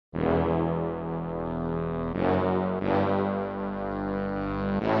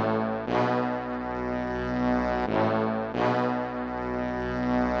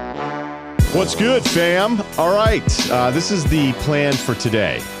What's good, fam? All right, this is the plan for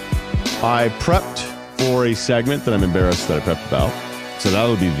today. I prepped for a segment that I'm embarrassed that I prepped about. So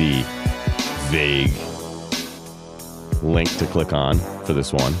that'll be the vague link to click on for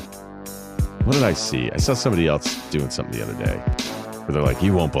this one. What did I see? I saw somebody else doing something the other day where they're like,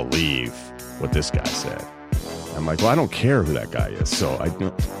 you won't believe what this guy said. I'm like, well, I don't care who that guy is. So I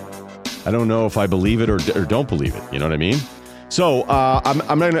don't know if I believe it or don't believe it. You know what I mean? So I'm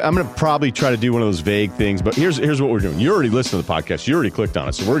gonna probably try to do one of those vague things, but here's what we're doing. You already listened to the podcast. You already clicked on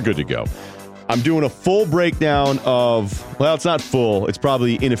it, so we're good to go. I'm doing a full breakdown of, well, it's not full. It's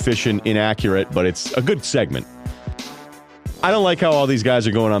probably inefficient, inaccurate, but it's a good segment. I don't like how all these guys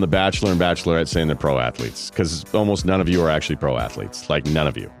are going on The Bachelor and Bachelorette saying they're pro athletes, because almost none of you are actually pro athletes, like none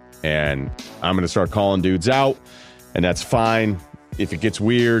of you. And I'm going to start calling dudes out, and that's fine. If it gets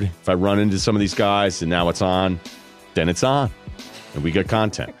weird, if I run into some of these guys and now it's on, then it's on. And we got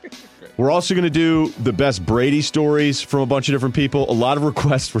content. We're also going to do the best Brady stories from a bunch of different people. A lot of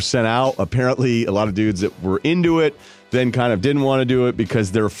requests were sent out. Apparently, a lot of dudes that were into it then kind of didn't want to do it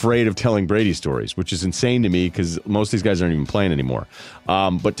because they're afraid of telling Brady stories, which is insane to me because most of these guys aren't even playing anymore.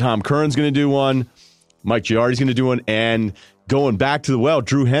 But Tom Curran's going to do one. Mike Giardi's going to do one. And going back to the well,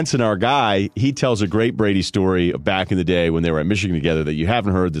 Drew Henson, our guy, he tells a great Brady story back in the day when they were at Michigan together that you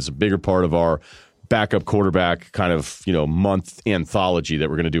haven't heard. That's a bigger part of our backup quarterback kind of, month anthology that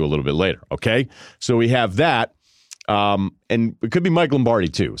we're going to do a little bit later. Okay. So we have that. And it could be Mike Lombardi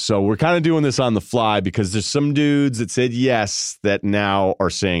too. So we're kind of doing this on the fly because there's some dudes that said yes that now are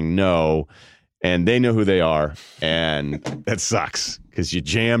saying no, and they know who they are. And that sucks because you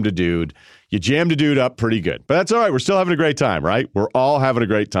jammed a dude. You jammed a dude up pretty good, but that's all right. We're still having a great time, right? We're all having a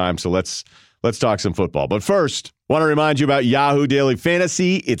great time. So let's talk some football. But first, want to remind you about Yahoo Daily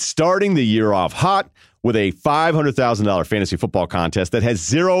Fantasy. It's starting the year off hot with a $500,000 fantasy football contest that has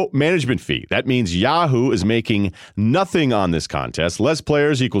zero management fee. That means Yahoo is making nothing on this contest. Less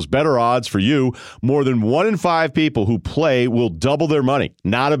players equals better odds for you. More than 1 in 5 people who play will double their money.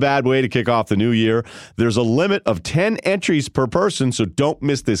 Not a bad way to kick off the new year. There's a limit of 10 entries per person, so don't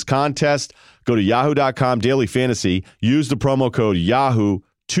miss this contest. Go to yahoo.com daily fantasy. Use the promo code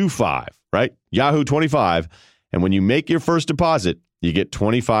Yahoo25, right? Yahoo25. And when you make your first deposit, you get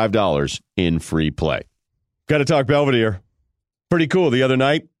 $25 in free play. Got to talk Belvedere. Pretty cool. The other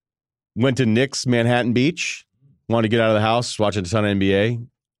night, went to Nick's Manhattan Beach. Wanted to get out of the house, watching a ton of NBA.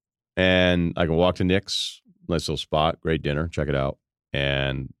 And I can walk to Nick's. Nice little spot. Great dinner. Check it out.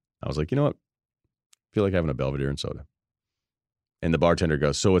 And I was like, you know what? I feel like having a Belvedere and soda. And the bartender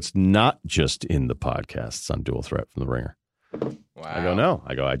goes, so it's not just in the podcasts on Dual Threat from The Ringer. Wow. I go, no.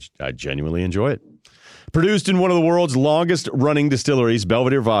 I genuinely enjoy it. Produced in one of the world's longest-running distilleries,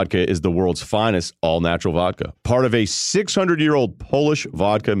 Belvedere Vodka is the world's finest all-natural vodka. Part of a 600-year-old Polish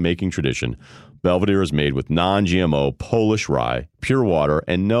vodka-making tradition, Belvedere is made with non-GMO Polish rye, pure water,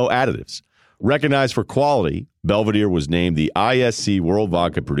 and no additives. Recognized for quality, Belvedere was named the ISC World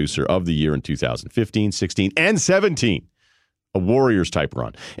Vodka Producer of the Year in 2015, 16, and 17. A Warriors-type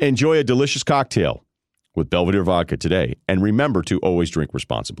run. Enjoy a delicious cocktail with Belvedere Vodka today, and remember to always drink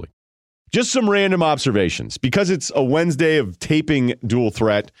responsibly. Just some random observations. Because it's a Wednesday of taping Dual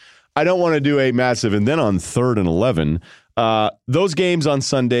Threat, I don't want to do a massive, and then on 3rd and 11, those games on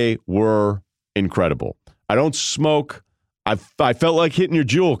Sunday were incredible. I don't smoke. I felt like hitting your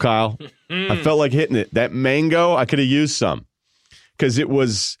jewel, Kyle. I felt like hitting it. That mango, I could have used some because it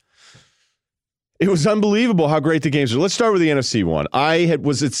was unbelievable how great the games were. Let's start with the NFC one. I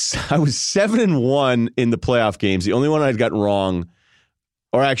was 7-1 in the playoff games. The only one I'd gotten wrong,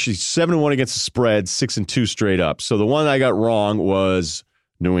 or actually 7-1 against the spread, 6-2 straight up. So the one I got wrong was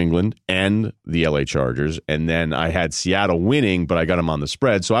New England and the LA Chargers. And then I had Seattle winning, but I got them on the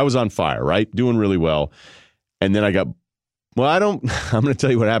spread. So I was on fire, right? Doing really well. And then I'm going to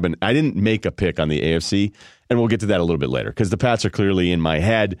tell you what happened. I didn't make a pick on the AFC, and we'll get to that a little bit later because the Pats are clearly in my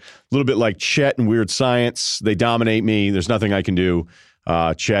head. A little bit like Chet and Weird Science. They dominate me. There's nothing I can do.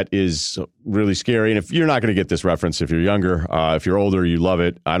 Chet is really scary. And if you're not going to get this reference, if you're younger, if you're older, you love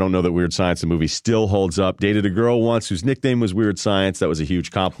it. I don't know that Weird Science, the movie, still holds up. Dated a girl once whose nickname was Weird Science. That was a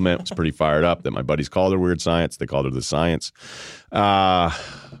huge compliment. I was pretty fired up that my buddies called her Weird Science. They called her the Science. Now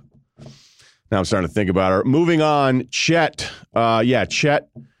I'm starting to think about her. Moving on, Chet. Chet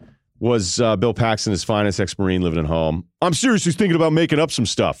was Bill Paxton's finest ex-Marine living at home. I'm seriously thinking about making up some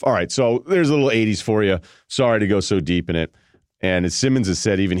stuff. All right, so there's a little 80s for you. Sorry to go so deep in it. And as Simmons has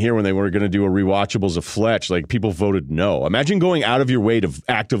said, even here when they were going to do a rewatchables of Fletch, like people voted no. Imagine going out of your way to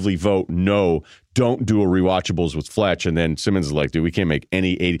actively vote no, don't do a rewatchables with Fletch. And then Simmons is like, dude, we can't make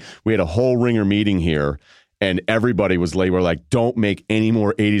any 80. We had a whole Ringer meeting here. and everybody was like, don't make any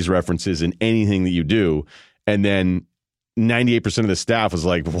more 80s references in anything that you do. And then 98% of the staff was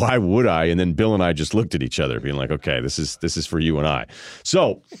like, why would I? And then Bill and I just looked at each other being like, okay, this is for you and I.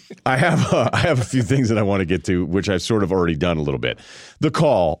 So I have a few things that I want to get to, which I've sort of already done a little bit. The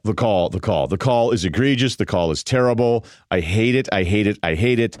call is egregious. The call is terrible. I hate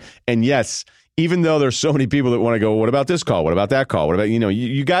it. And yes, even though there's so many people that want to go, what about this call? What about that call? What about,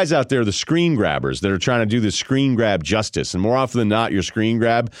 you guys out there, the screen grabbers that are trying to do this screen grab justice. And more often than not, your screen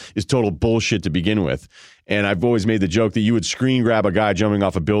grab is total bullshit to begin with. And I've always made the joke that you would screen grab a guy jumping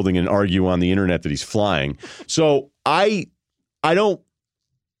off a building and argue on the internet that he's flying. So I don't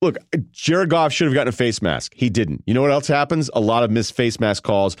look. Jared Goff should have gotten a face mask. He didn't. You know what else happens? A lot of missed face mask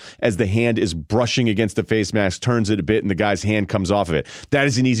calls as the hand is brushing against the face mask, turns it a bit, and the guy's hand comes off of it. That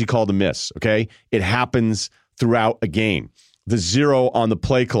is an easy call to miss. Okay, it happens throughout a game. The 0 on the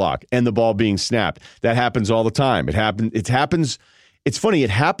play clock and the ball being snapped. That happens all the time. It happens. It's funny. It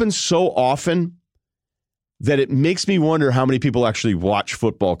happens so often that it makes me wonder how many people actually watch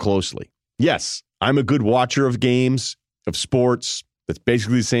football closely. Yes, I'm a good watcher of games, of sports. That's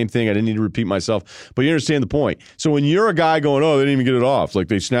basically the same thing. I didn't need to repeat myself, but you understand the point. So when you're a guy going, oh, they didn't even get it off, like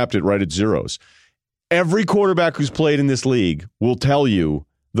they snapped it right at zeros. Every quarterback who's played in this league will tell you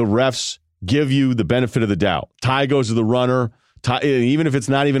the refs give you the benefit of the doubt. Tie goes to the runner. Even if it's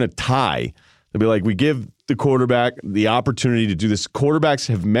not even a tie, they'll be like, we give the quarterback the opportunity to do this. Quarterbacks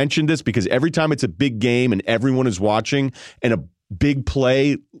have mentioned this because every time it's a big game and everyone is watching and a big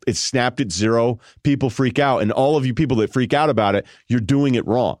play is snapped at 0, people freak out. And all of you people that freak out about it, you're doing it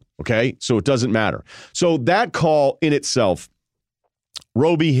wrong, okay? So it doesn't matter. So that call in itself,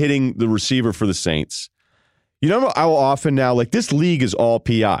 Roby hitting the receiver for the Saints, you know how often now, like this league is all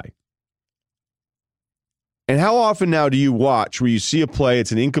PI. And how often now do you watch where you see a play,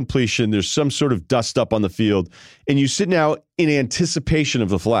 it's an incompletion, there's some sort of dust up on the field, and you sit now in anticipation of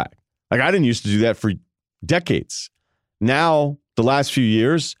the flag? Like I didn't used to do that for decades. Now, the last few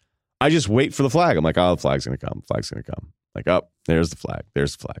years, I just wait for the flag. I'm like, oh, the flag's going to come. Flag's going to come. Like, oh, there's the flag.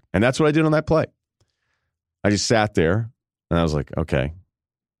 There's the flag. And that's what I did on that play. I just sat there, and I was like, okay.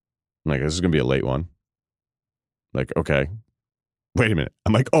 I'm like, this is going to be a late one. Like, okay. Wait a minute.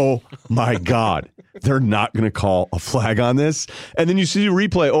 I'm like, oh, my God. They're not going to call a flag on this. And then you see the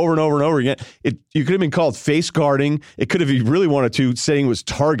replay over and over and over again. You could have been called face guarding. It could have, if you really wanted to, saying it was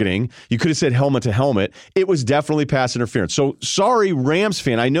targeting. You could have said helmet to helmet. It was definitely pass interference. So sorry, Rams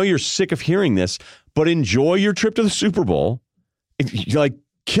fan. I know you're sick of hearing this, but enjoy your trip to the Super Bowl. You're like,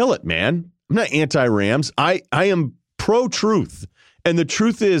 kill it, man. I'm not anti-Rams. I am pro-truth. And the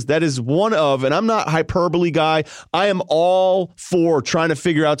truth is that is one of, and I'm not hyperbole guy, I am all for trying to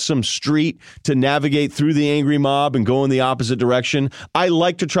figure out some street to navigate through the angry mob and go in the opposite direction. I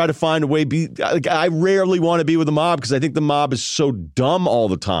like to try to find a way, I rarely want to be with the mob because I think the mob is so dumb all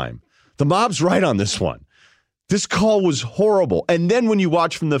the time. The mob's right on this one. This call was horrible. And then when you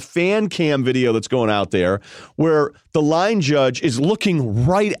watch from the fan cam video that's going out there where the line judge is looking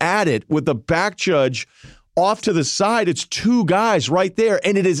right at it with the back judge off to the side, it's 2 guys right there,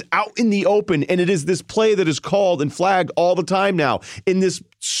 and it is out in the open, and it is this play that is called and flagged all the time now in this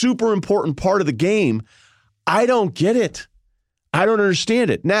super important part of the game. I don't get it. I don't understand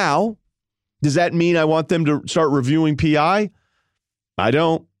it. Now, does that mean I want them to start reviewing PI? I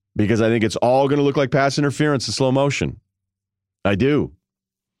don't, because I think it's all going to look like pass interference in slow motion. I do.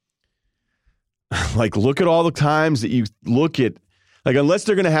 Like, look at all the times that you look at, like, unless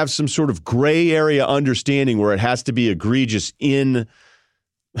they're going to have some sort of gray area understanding where it has to be egregious in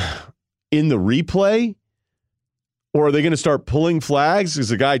the replay, or are they going to start pulling flags because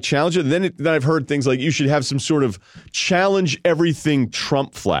the guy challenged it? Then I've heard things like you should have some sort of challenge everything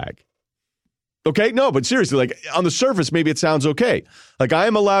Trump flag. Okay, no, but seriously, like on the surface, maybe it sounds okay. Like I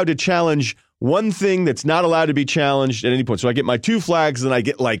am allowed to challenge one thing that's not allowed to be challenged at any point. So I get my 2 flags, and I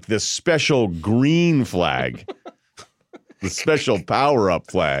get like this special green flag. The special power-up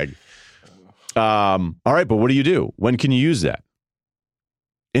flag. All right, but what do you do? When can you use that?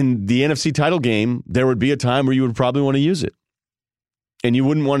 In the NFC title game, there would be a time where you would probably want to use it. And you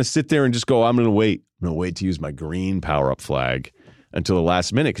wouldn't want to sit there and just go, I'm going to wait. I'm going to wait to use my green power-up flag until the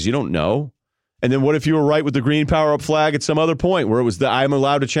last minute because you don't know. And then what if you were right with the green power-up flag at some other point where it was the I'm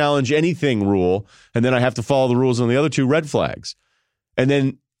allowed to challenge anything rule, and then I have to follow the rules on the other 2 red flags. And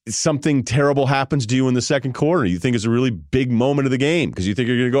then something terrible happens to you in the second quarter. You think it's a really big moment of the game because you think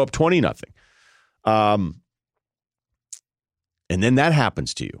you're going to go up 20-0. And then that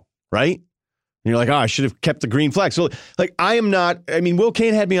happens to you, right? And you're like, oh, I should have kept the green flag. So, like, Will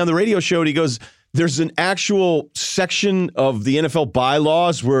Cain had me on the radio show, and he goes, there's an actual section of the NFL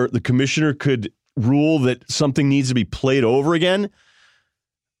bylaws where the commissioner could rule that something needs to be played over again.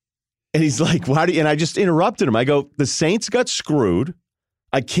 And he's like, why do you? And I just interrupted him. I go, the Saints got screwed.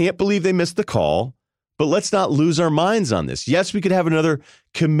 I can't believe they missed the call, but let's not lose our minds on this. Yes, we could have another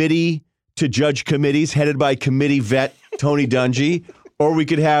committee to judge committees headed by committee vet Tony Dungy, or we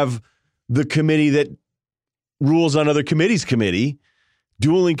could have the committee that rules on other committees committee,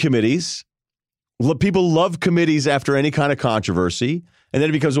 dueling committees. People love committees after any kind of controversy. And then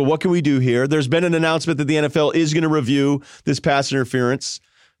it becomes, well, what can we do here? There's been an announcement that the NFL is going to review this pass interference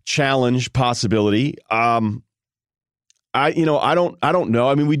challenge possibility. I don't know.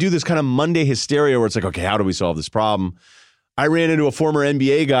 I mean, we do this kind of Monday hysteria where it's like, okay, how do we solve this problem? I ran into a former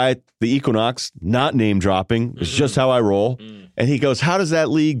NBA guy at the Equinox, not name dropping. It's just how I roll. And he goes, how does that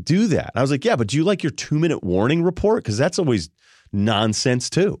league do that? I was like, yeah, but do you like your 2-minute warning report? Because that's always nonsense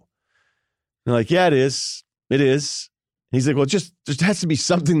too. They're like, yeah, it is. It is. He's like, well, there has to be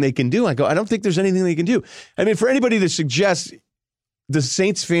something they can do. I go, I don't think there's anything they can do. I mean, for anybody that suggests the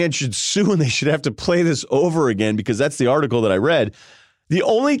Saints fans should sue and they should have to play this over again, because that's the article that I read. The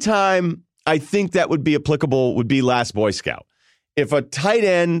only time I think that would be applicable would be Last Boy Scout. If a tight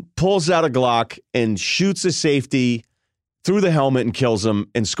end pulls out a Glock and shoots a safety through the helmet and kills him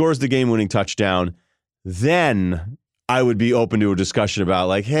and scores the game-winning touchdown, then I would be open to a discussion about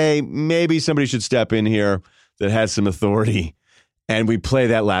like, hey, maybe somebody should step in here that has some authority and we play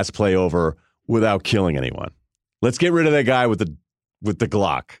that last play over without killing anyone. Let's get rid of that guy with the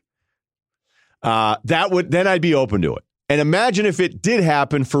Glock. Then I'd be open to it. And imagine if it did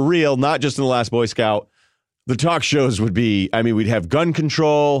happen for real, not just in the Last Boy Scout. The talk shows would be, I mean, we'd have gun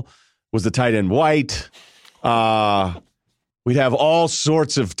control. Was the tight end white? We'd have all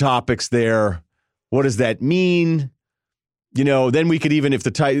sorts of topics there. What does that mean? You know, then we could even,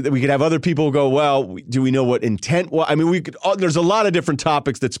 we could have other people go, well, do we know what intent was? I mean, there's a lot of different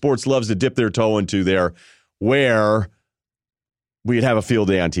topics that sports loves to dip their toe into there where we'd have a field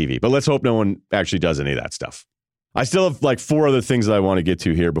day on TV. But let's hope no one actually does any of that stuff. I still have like 4 other things that I want to get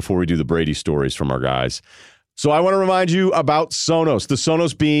to here before we do the Brady stories from our guys. So I want to remind you about Sonos. The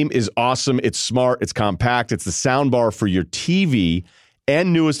Sonos Beam is awesome. It's smart. It's compact. It's the soundbar for your TV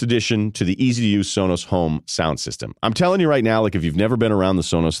and newest addition to the easy-to-use Sonos home sound system. I'm telling you right now, like if you've never been around the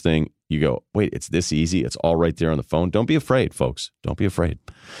Sonos thing, you go, wait, it's this easy? It's all right there on the phone? Don't be afraid, folks. Don't be afraid.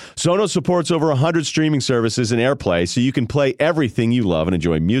 Sonos supports over 100 streaming services and AirPlay, so you can play everything you love and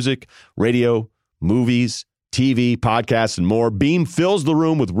enjoy music, radio, movies, TV, podcasts, and more. Beam fills the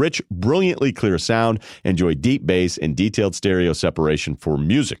room with rich, brilliantly clear sound. Enjoy deep bass and detailed stereo separation for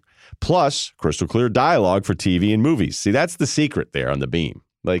music. Plus, crystal clear dialogue for TV and movies. See, that's the secret there on the Beam.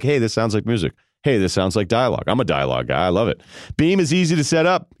 Like, hey, this sounds like music. Hey, this sounds like dialogue. I'm a dialogue guy. I love it. Beam is easy to set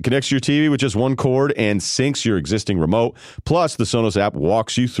up. Connects to your TV with just one cord and syncs your existing remote. Plus, the Sonos app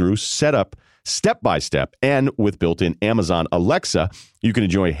walks you through setup step by step. And with built-in Amazon Alexa, you can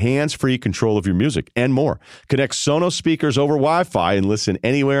enjoy hands-free control of your music and more. Connect Sonos speakers over Wi-Fi and listen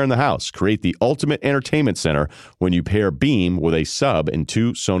anywhere in the house. Create the ultimate entertainment center when you pair Beam with a sub and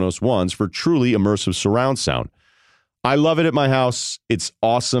 2 Sonos Ones for truly immersive surround sound. I love it at my house. It's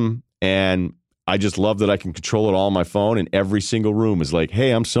awesome. And I just love that I can control it all on my phone, and every single room is like, hey,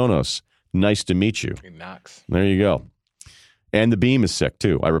 I'm Sonos. Nice to meet you. It knocks. There you go. And the Beam is sick,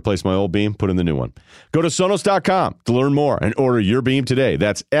 too. I replaced my old Beam, put in the new one. Go to Sonos.com to learn more and order your Beam today.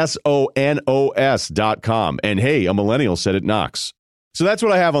 That's Sonos.com. And hey, a millennial said it knocks. So that's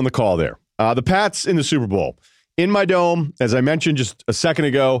what I have on the call there. The Pats in the Super Bowl. In my dome, as I mentioned just a second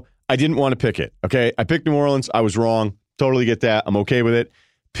ago, I didn't want to pick it, okay? I picked New Orleans. I was wrong. Totally get that. I'm okay with it.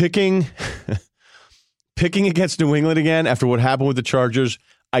 Picking against New England again after what happened with the Chargers,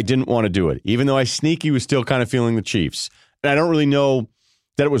 I didn't want to do it, even though I sneaky was still kind of feeling the Chiefs. And I don't really know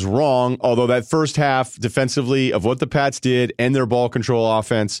that it was wrong, although that first half defensively of what the Pats did and their ball control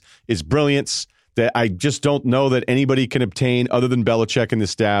offense is brilliance that I just don't know that anybody can obtain other than Belichick and the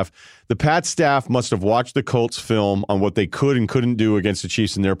staff. The Pats staff must have watched the Colts film on what they could and couldn't do against the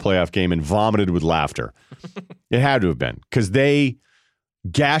Chiefs in their playoff game and vomited with laughter. It had to have been, because they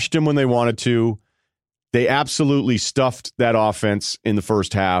gashed them when they wanted to. They absolutely stuffed that offense in the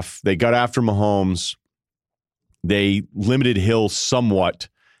first half. They got after Mahomes. They limited Hill somewhat.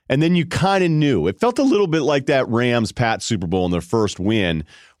 And then you kind of knew. It felt a little bit like that Rams-Pats Super Bowl in their first win,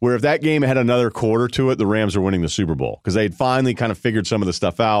 where if that game had another quarter to it, the Rams are winning the Super Bowl, because they had finally kind of figured some of the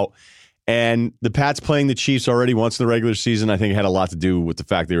stuff out. And the Pats playing the Chiefs already once in the regular season, I think, had a lot to do with the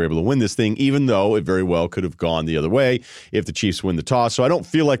fact they were able to win this thing, even though it very well could have gone the other way if the Chiefs win the toss. So I don't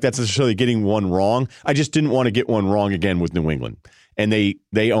feel like that's necessarily getting one wrong. I just didn't want to get one wrong again with New England. And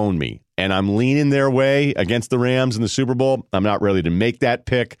they own me. And I'm leaning their way against the Rams in the Super Bowl. I'm not ready to make that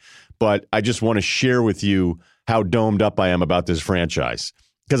pick, but I just want to share with you how domed up I am about this franchise.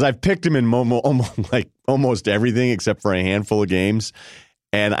 Because I've picked him in almost everything except for a handful of games.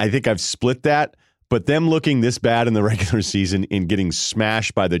 And I think I've split that. But them looking this bad in the regular season and getting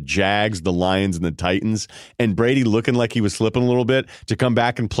smashed by the Jags, the Lions, and the Titans, and Brady looking like he was slipping a little bit to come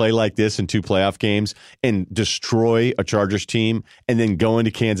back and play like this in 2 playoff games and destroy a Chargers team and then go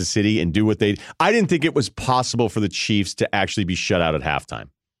into Kansas City and do what they... I didn't think it was possible for the Chiefs to actually be shut out at halftime.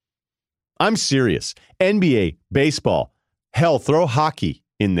 I'm serious. NBA, baseball, hell, throw hockey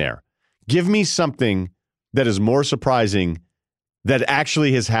in there. Give me something that is more surprising that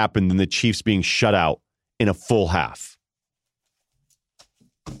actually has happened than the Chiefs being shut out in a full half.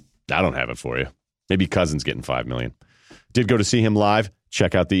 I don't have it for you. Maybe Cousins getting $5 million. Did go to see him live.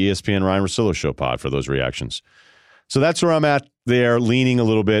 Check out the ESPN Ryen Russillo Show pod for those reactions. So that's where I'm at there, leaning a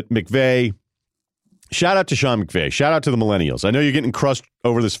little bit. McVay, shout out to Sean McVay. Shout out to the millennials. I know you're getting crushed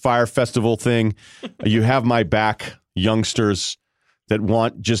over this Fire Festival thing. You have my back, youngsters that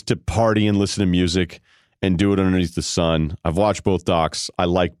want just to party and listen to music and do it underneath the sun. I've watched both docs. I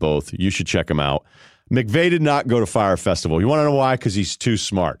like both. You should check them out. McVay did not go to Fire Festival. You want to know why? Because he's too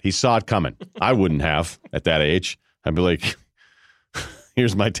smart. He saw it coming. I wouldn't have at that age. I'd be like,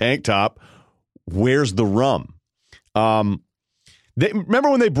 here's my tank top. Where's the rum? Remember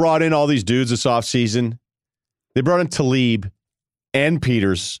when they brought in all these dudes this offseason? They brought in Talib and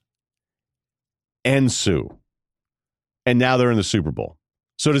Peters and Sue. And now they're in the Super Bowl.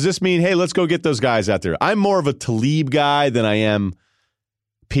 So does this mean, hey, let's go get those guys out there? I'm more of a Talib guy than I am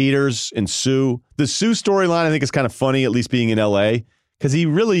Peters and Sue. The Sue storyline, I think, is kind of funny, at least being in L.A., because he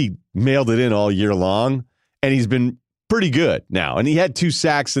really mailed it in all year long, and he's been pretty good now. And he had 2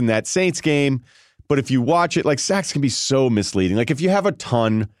 sacks in that Saints game, but if you watch it, like, sacks can be so misleading. Like, if you have a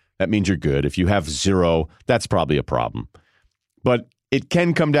ton, that means you're good. If you have 0, that's probably a problem. But it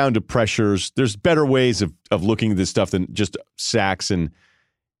can come down to pressures. There's better ways of looking at this stuff than just sacks, and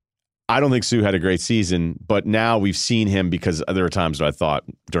I don't think Sue had a great season, but now we've seen him because there are times that I thought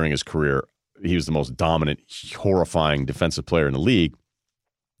during his career he was the most dominant, horrifying defensive player in the league.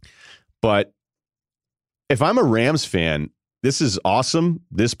 But if I'm a Rams fan, this is awesome,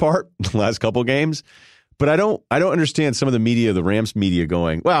 this part, the last couple games, but I don't understand some of the media, the Rams media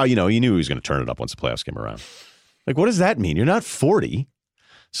going, well, you know, you knew he was going to turn it up once the playoffs came around. Like, what does that mean? You're not 40.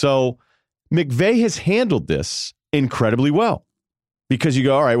 So McVay has handled this incredibly well. Because you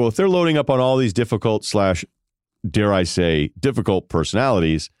go, all right, well, if they're loading up on all these difficult / dare I say, difficult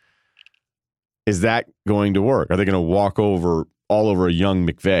personalities, is that going to work? Are they going to walk all over a young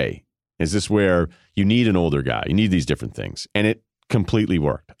McVay? Is this where you need an older guy? You need these different things. And it completely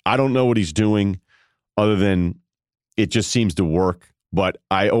worked. I don't know what he's doing other than it just seems to work. But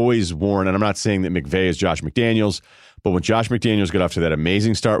I always warn, and I'm not saying that McVay is Josh McDaniels, but when Josh McDaniels got off to that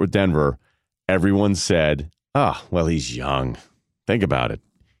amazing start with Denver, everyone said, well, he's young. Think about it.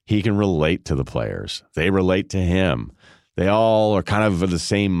 He can relate to the players. They relate to him. They all are kind of the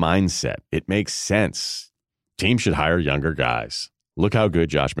same mindset. It makes sense. Teams should hire younger guys. Look how good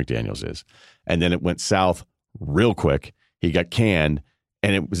Josh McDaniels is. And then it went south real quick. He got canned,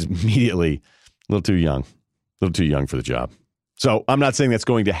 and it was immediately a little too young for the job. So I'm not saying that's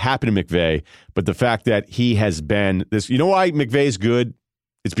going to happen to McVay, but the fact that he has been this, you know why McVay is good?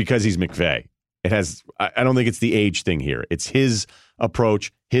 It's because he's McVay. I don't think it's the age thing here. It's his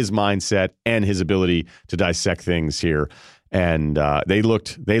approach, his mindset, and his ability to dissect things here. And they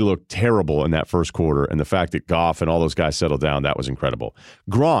looked terrible in that first quarter. And the fact that Goff and all those guys settled down, that was incredible.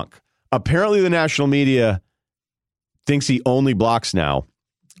 Gronk, apparently the national media thinks he only blocks now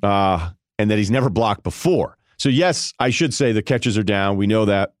and that he's never blocked before. So yes, I should say the catches are down. We know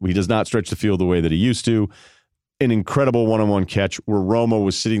that. He does not stretch the field the way that he used to. An incredible one-on-one catch where Romo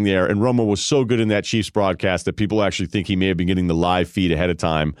was sitting there, and Romo was so good in that Chiefs broadcast that people actually think he may have been getting the live feed ahead of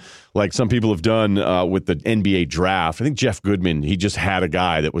time, like some people have done with the NBA draft. I think Jeff Goodman, he just had a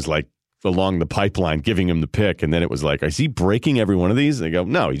guy that was like along the pipeline giving him the pick, and then it was like, is he breaking every one of these? And they go,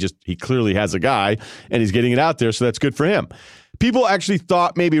 no, he clearly has a guy, and he's getting it out there, so that's good for him. People actually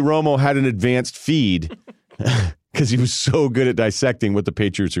thought maybe Romo had an advanced feed because he was so good at dissecting what the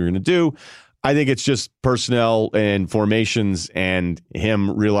Patriots are going to do. I think it's just personnel and formations and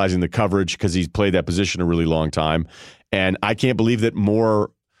him realizing the coverage because he's played that position a really long time. And I can't believe that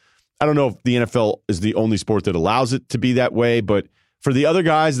more. I don't know if the NFL is the only sport that allows it to be that way, but for the other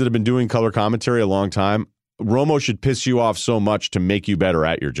guys that have been doing color commentary a long time, Romo should piss you off so much to make you better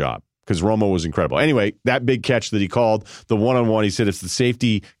at your job. Because Romo was incredible. Anyway, that big catch that he called, the one-on-one, he said if the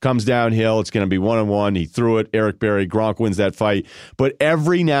safety comes downhill, it's going to be one-on-one. He threw it. Eric Berry, Gronk wins that fight. But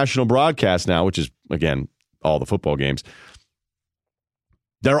every national broadcast now, which is, again, all the football games,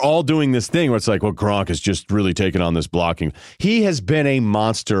 They're all doing this thing where it's like, well, Gronk has just really taken on this blocking. He has been a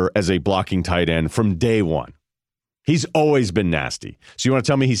monster as a blocking tight end from day one. He's always been nasty. So you want to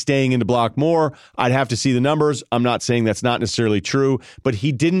tell me he's staying in to block more? I'd have to see the numbers. I'm not saying that's not necessarily true, but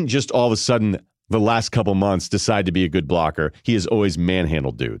he didn't just all of a sudden the last couple months decide to be a good blocker. He has always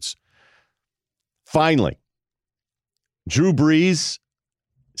manhandled dudes. Finally, Drew Brees,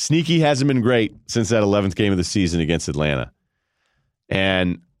 sneaky hasn't been great since that 11th game of the season against Atlanta.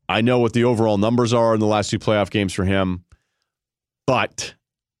 And I know what the overall numbers are in the last two playoff games for him. But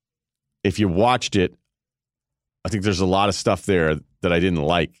if you watched it, I think there's a lot of stuff there that I didn't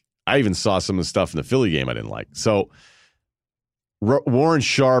like. I even saw some of the stuff in the Philly game I didn't like. So Warren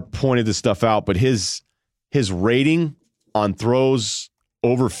Sharp pointed this stuff out, but his rating on throws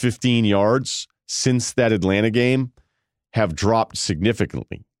over 15 yards since that Atlanta game have dropped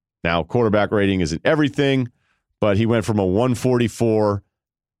significantly. Now, quarterback rating isn't everything, but he went from a 144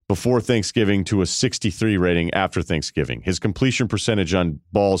 before Thanksgiving to a 63 rating after Thanksgiving. His completion percentage on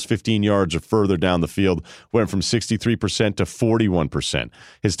balls 15 yards or further down the field went from 63% to 41%.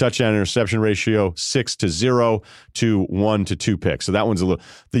 His touchdown interception ratio 6-0 to 1-2 picks. So that one's a little.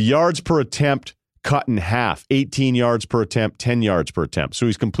 The yards per attempt cut in half, 18 yards per attempt, 10 yards per attempt. So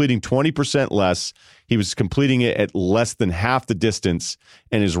he's completing 20% less. He was completing it at less than half the distance,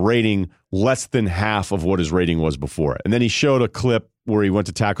 and his rating less than half of what his rating was before. And then he showed a clip where he went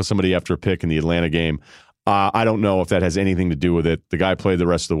to tackle somebody after a pick in the Atlanta game. I don't know if that has anything to do with it. The guy played the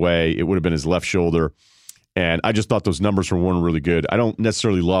rest of the way. It would have been his left shoulder. And I just thought those numbers weren't really good. I don't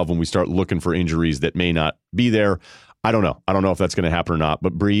necessarily love when we start looking for injuries that may not be there. I don't know. I don't know if that's going to happen or not.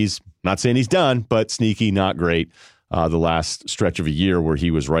 But Breeze, not saying he's done, but sneaky, not great. The last stretch of a year where he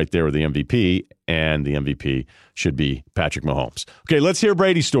was right there with the MVP, and the MVP should be Patrick Mahomes. Okay, let's hear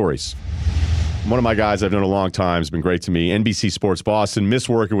Brady stories. One of my guys I've known a long time, has been great to me. NBC Sports Boston, miss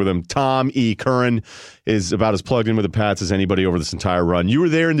working with him. Tom E. Curran is about as plugged in with the Pats as anybody over this entire run. You were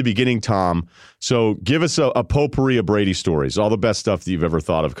there in the beginning, Tom. So give us a potpourri of Brady stories, all the best stuff that you've ever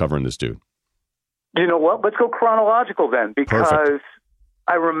thought of covering this dude. You know what? Let's go chronological then, because Perfect.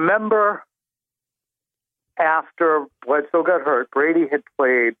 I remember after Bledsoe got hurt, Brady had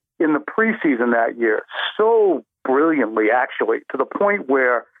played in the preseason that year so brilliantly, actually, to the point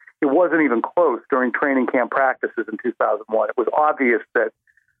where it wasn't even close during training camp practices in 2001. It was obvious that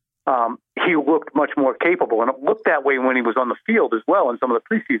he looked much more capable, and it looked that way when he was on the field as well in some of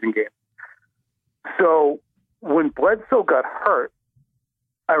the preseason games. So when Bledsoe got hurt,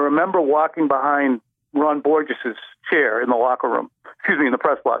 I remember walking behind Ron Borges's chair in the locker room, in the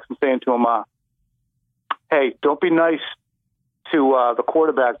press box, and saying to him, hey, don't be nice to the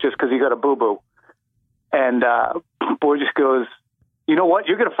quarterback just because he got a boo-boo. And Borges goes, you know what?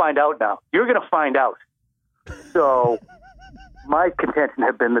 You're going to find out now. You're going to find out. So my contention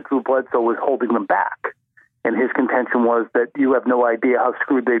had been that Drew Bledsoe was holding them back. And his contention was that you have no idea how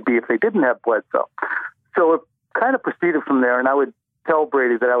screwed they'd be if they didn't have Bledsoe. So it kind of proceeded from there, and I would tell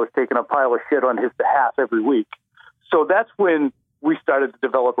Brady that I was taking a pile of shit on his behalf every week. So that's when we started to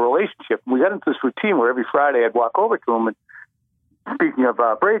develop a relationship. We got into this routine where every Friday I'd walk over to him, and speaking of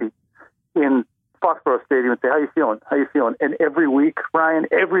Brady, in Foxborough Stadium and say, how you feeling? How you feeling? And every week, Ryan,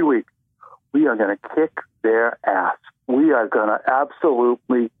 we are going to kick their ass. We are going to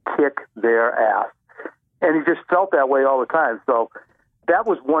absolutely kick their ass. And he just felt that way all the time. So that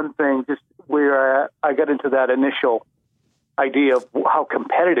was one thing, just where I got into that initial idea of how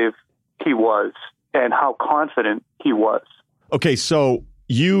competitive he was and how confident he was. Okay, so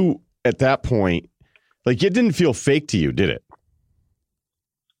you, at that point, like, it didn't feel fake to you, did it?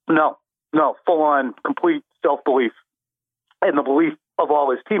 No, full-on, complete self-belief and the belief of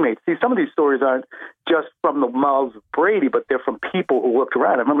all his teammates. See, some of these stories aren't just from the mouths of Brady, but they're from people who looked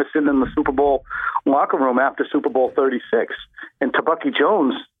around. I remember sitting in the Super Bowl locker room after Super Bowl 36, and Tabucky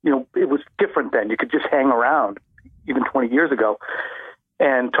Jones, it was different then. You could just hang around, even 20 years ago,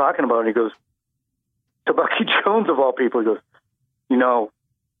 and talking about it. He goes, Tabucky Jones, of all people, he goes,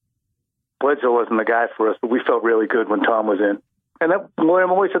 Bledsoe wasn't the guy for us, but we felt really good when Tom was in. And that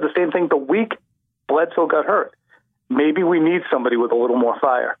William always said the same thing the week Bledsoe got hurt. Maybe we need somebody with a little more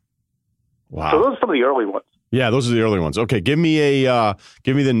fire. Wow. So those are some of the early ones. Yeah, those are the early ones. Okay, give me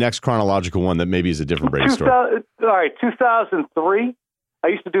the next chronological one that maybe is a different Brady story. All right, 2003, I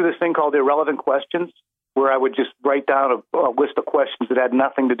used to do this thing called Irrelevant Questions, where I would just write down a list of questions that had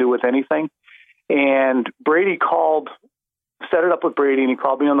nothing to do with anything. And Brady set it up with Brady, and he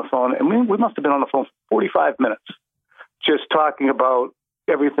called me on the phone, and we must have been on the phone for 45 minutes, just talking about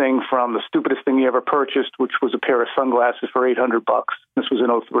everything from the stupidest thing he ever purchased, which was a pair of sunglasses for $800. This was in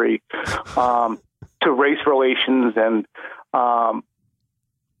 2003, to race relations and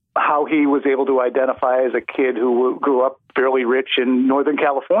how he was able to identify as a kid who grew up fairly rich in Northern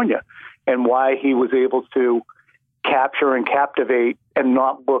California, and why he was able to capture and captivate and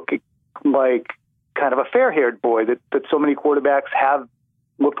not look like kind of a fair-haired boy that so many quarterbacks have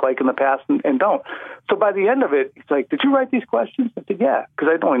looked like in the past and don't. So by the end of it, he's like, "Did you write these questions?" I said, "Yeah," because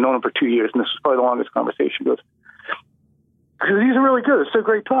I'd only known him for 2 years, and this was probably the longest conversation. He goes, "These are really good. It's a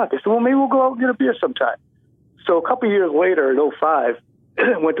great talk." I said, "Well, maybe we'll go out and get a beer sometime." So a couple of years later, in 2005,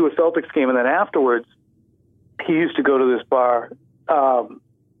 went to a Celtics game, and then afterwards, he used to go to this bar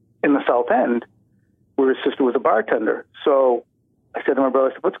in the South End where his sister was a bartender. So I said to my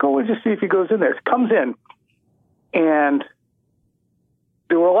brother, "Let's go and just see if he goes in there." He comes in, and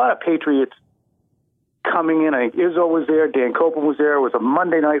there were a lot of Patriots coming in. I think Izzo was there. Dan Copeland was there. It was a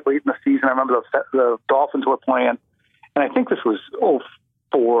Monday night late in the season. I remember the Dolphins were playing. And I think this was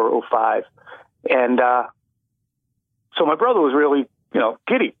 2004, 2005. And so my brother was really,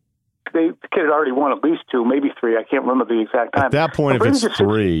 giddy. The kid had already won at least 2, maybe 3. I can't remember the exact time. At that point, if it's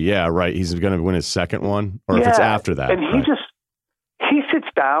 3, yeah, right. He's going to win his second one. Or if it's after that. And he sits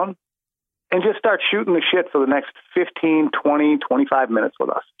down and just starts shooting the shit for the next 15, 20, 25 minutes with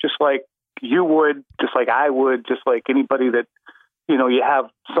us. Just like you would, just like I would, just like anybody that, you have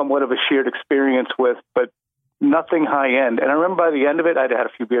somewhat of a shared experience with, but nothing high end. And I remember by the end of it, I'd had a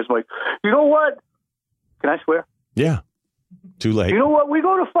few beers. I'm like, you know what? Can I swear? Yeah. Too late. You know what? We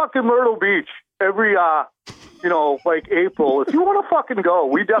go to fucking Myrtle Beach every, like April. If you want to fucking go,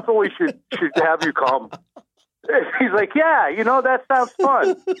 we definitely should have you come. He's like, yeah, that sounds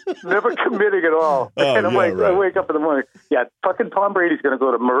fun. Never committing at all. Oh, and I'm right. I wake up in the morning. Yeah, fucking Tom Brady's going to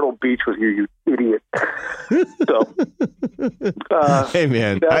go to Myrtle Beach with you idiot. So, hey,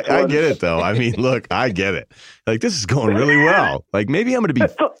 man, I get it, though. I mean, look, I get it. Like, this is going really well. Like, maybe I'm going to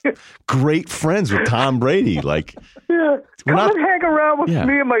be great friends with Tom Brady. Like, yeah. Come and hang around with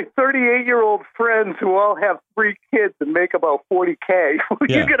me and my 38-year-old friends who all have 3 kids and make about $40K.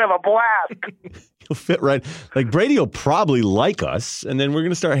 You're going to have a blast. He'll fit right. Like, Brady will probably like us, and then we're going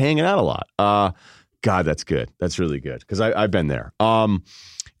to start hanging out a lot. God, that's good. That's really good, because I've been there. And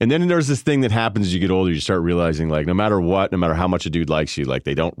then there's this thing that happens as you get older. You start realizing, like, no matter what, no matter how much a dude likes you, like,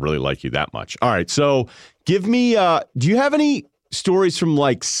 they don't really like you that much. All right, so give me, do you have any stories from,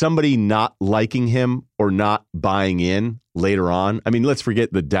 like, somebody not liking him or not buying in later on? I mean, let's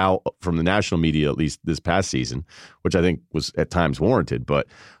forget the doubt from the national media, at least this past season, which I think was at times warranted. But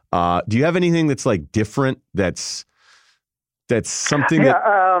do you have anything that's, like, different that's something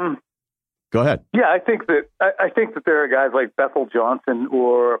that... Go ahead. Yeah, I think that there are guys like Bethel Johnson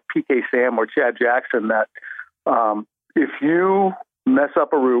or PK Sam or Chad Jackson that if you mess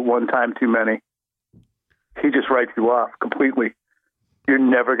up a route one time too many, he just writes you off completely. You're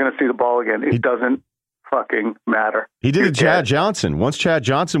never going to see the ball again. It doesn't fucking matter. He did it to Chad Johnson. Once Chad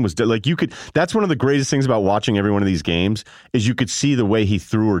Johnson was like, you could. That's one of the greatest things about watching every one of these games is you could see the way he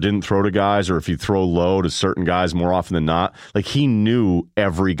threw or didn't throw to guys, or if you throw low to certain guys more often than not. Like, he knew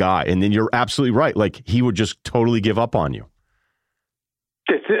every guy, and then you're absolutely right. Like, he would just totally give up on you.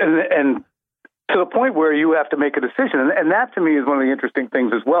 And to the point where you have to make a decision, and that to me is one of the interesting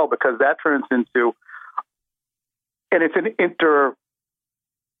things as well, because that turns into, and it's an inter-office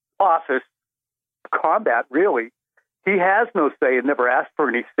combat, really. He has no say and never asked for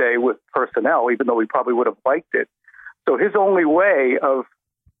any say with personnel, even though he probably would have liked it. So his only way of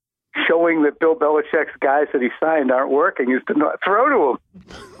showing that Bill Belichick's guys that he signed aren't working is to not throw to him.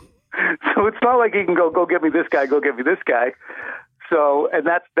 So it's not like he can go get me this guy, go get me this guy. So, and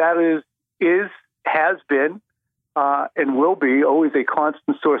that has been, and will be always a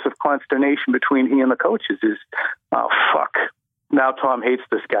constant source of consternation between he and the coaches is, oh, fuck. Now Tom hates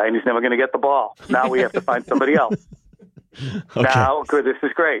this guy, and he's never going to get the ball. Now we have to find somebody else. Okay. Now, good, this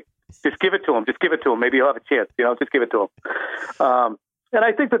is great. Just give it to him. Just give it to him. Maybe he'll have a chance. Just give it to him. And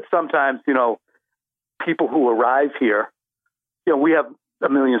I think that sometimes, people who arrive here, we have a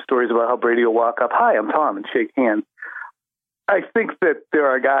million stories about how Brady will walk up, "Hi, I'm Tom," and shake hands. I think that there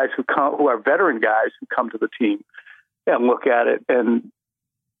are guys who are veteran guys who come to the team and look at it and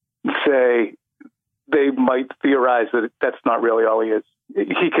say, they might theorize that that's not really all he is.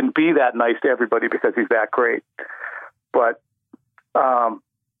 He can be that nice to everybody because he's that great. But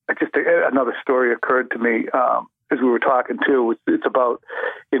just another story occurred to me as we were talking too. It's about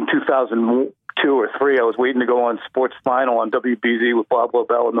in 2002 or 2003, I was waiting to go on Sports Final on WBZ with Bob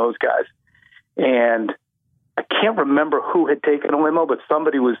Lobel and those guys. And I can't remember who had taken a limo, but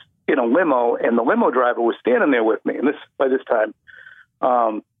somebody was in a limo, and the limo driver was standing there with me. And by this time,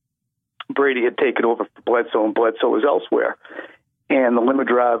 Brady had taken over for Bledsoe, and Bledsoe was elsewhere. And the limo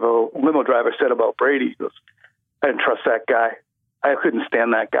driver said about Brady, he goes, "I didn't trust that guy. I couldn't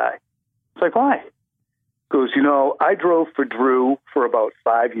stand that guy. It's like, why? Goes, I drove for Drew for about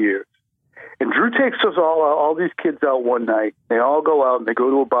 5 years. And Drew takes us all these kids out one night. They all go out and they go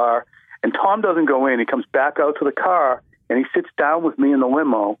to a bar. And Tom doesn't go in. He comes back out to the car and he sits down with me in the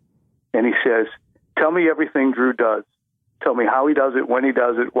limo. And he says, tell me everything Drew does. Tell me how he does it, when he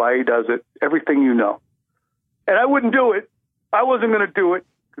does it, why he does it, everything you know. And I wouldn't do it. I wasn't going to do it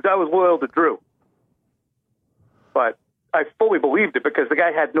because I was loyal to Drew. But I fully believed it because the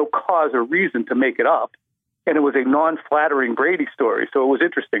guy had no cause or reason to make it up. And it was a non-flattering Brady story. So it was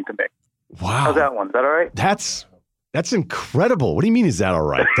interesting to me. Wow. How's that one? Is that all right? That's incredible. What do you mean, is that all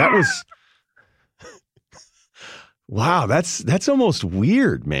right? That was... Wow, that's almost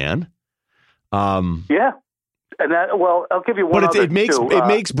weird, man. Yeah. And I'll give you one. But it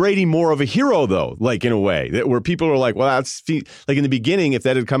makes Brady more of a hero, though, like in a way, where people are like, well, that's like in the beginning, if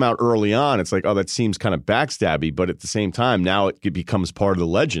that had come out early on, it's like, oh, that seems kind of backstabby. But at the same time, now it becomes part of the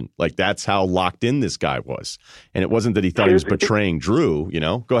legend. Like that's how locked in this guy was. And it wasn't that he thought he was betraying Drew,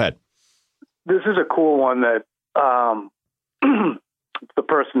 Go ahead. This is a cool one that the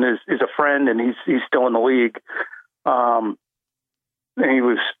person is a friend and he's still in the league. And he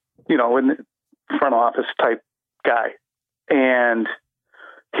was, in the front office type guy. And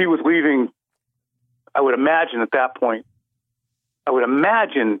he was leaving, I would imagine at that point,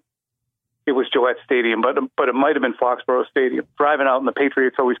 it was Gillette Stadium, but it might have been Foxborough Stadium. Driving out, and the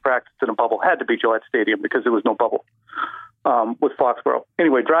Patriots always practiced in a bubble. Had to be Gillette Stadium because there was no bubble with Foxborough.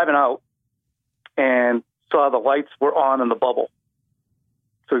 Anyway, driving out and saw the lights were on in the bubble.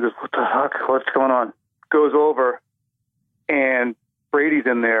 So he goes, what the heck? What's going on? Goes over, and Brady's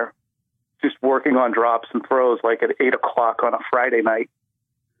in there just working on drops and throws like at 8 o'clock on a Friday night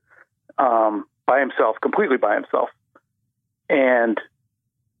by himself, completely by himself. And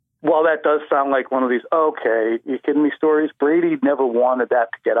while that does sound like one of these, okay, you kidding me stories, Brady never wanted that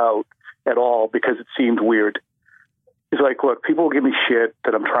to get out at all because it seemed weird. He's like, look, people will give me shit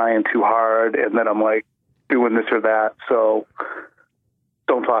that I'm trying too hard and that I'm like doing this or that. So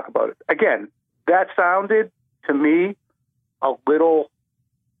don't talk about it. Again, that sounded to me a little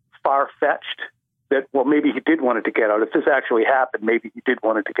far-fetched that, well, maybe he did want it to get out. If this actually happened, maybe he did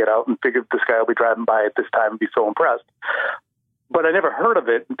want it to get out and figured this guy will be driving by at this time and be so impressed. But I never heard of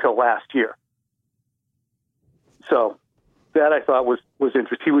it until last year. So that I thought was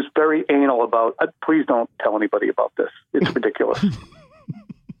interesting. He was very anal about, please don't tell anybody about this. It's ridiculous.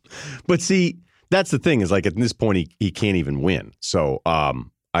 But see, that's the thing is like at this point, he can't even win. So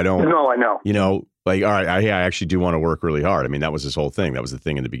I don't. No, I know. Like, all right, I actually do want to work really hard. I mean, that was his whole thing. That was the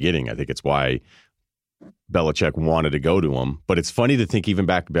thing in the beginning. I think it's why Belichick wanted to go to him. But it's funny to think even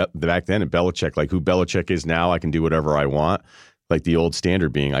back then at Belichick, like who Belichick is now, I can do whatever I want. Like the old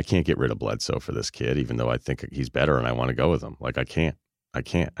standard being, I can't get rid of Bledsoe for this kid, even though I think he's better and I want to go with him. Like, I can't.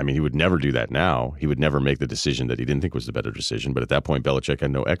 I mean, he would never do that now. He would never make the decision that he didn't think was the better decision. But at that point, Belichick had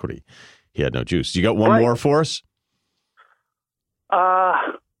no equity. He had no juice. You got one more for us?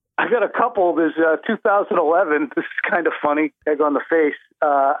 I got a couple. There's 2011. This is kind of funny. Egg on the face.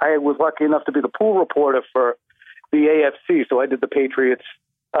 I was lucky enough to be the pool reporter for the AFC, so I did the Patriots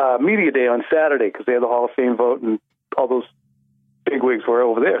media day on Saturday because they had the Hall of Fame vote and all those bigwigs were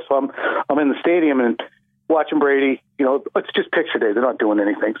over there. So I'm in the stadium and watching Brady. It's just picture day. They're not doing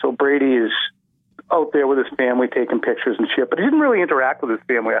anything. So Brady is out there with his family taking pictures and shit, but he didn't really interact with his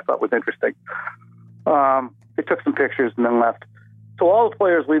family. I thought was interesting. They took some pictures and then left. So all the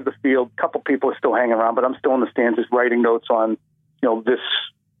players leave the field. A couple people are still hanging around, but I'm still in the stands just writing notes on, this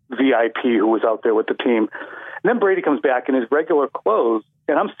VIP who was out there with the team. And then Brady comes back in his regular clothes,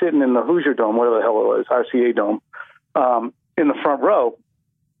 and I'm sitting in the Hoosier Dome, whatever the hell it was, RCA Dome, in the front row.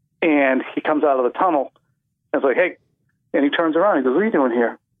 And he comes out of the tunnel. And I was like, hey. And he turns around. He goes, what are you doing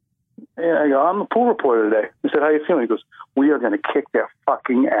here? And I go, I'm the pool reporter today. I said, how you feeling? He goes, we are going to kick their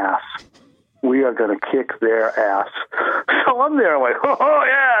fucking ass. We are going to kick their ass. So I'm there. I'm like, oh,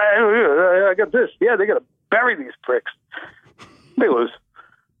 yeah, I got this. Yeah, they got to bury these pricks. They lose.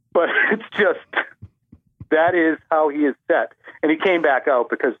 But it's just, that is how he is set. And he came back out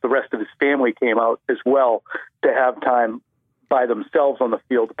because the rest of his family came out as well to have time by themselves on the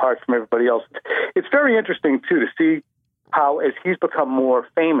field apart from everybody else. It's very interesting, too, to see how, as he's become more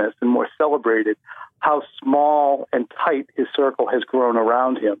famous and more celebrated, how small and tight his circle has grown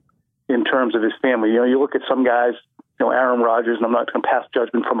around him in terms of his family. You look at some guys, Aaron Rodgers, and I'm not going to pass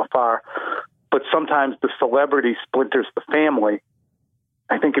judgment from afar, but sometimes the celebrity splinters the family.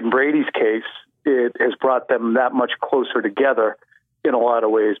 I think in Brady's case, it has brought them that much closer together in a lot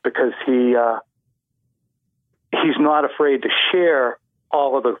of ways because he's not afraid to share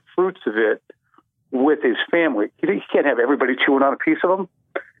all of the fruits of it with his family. He can't have everybody chewing on a piece of him,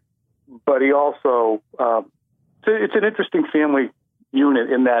 but he also, it's an interesting family unit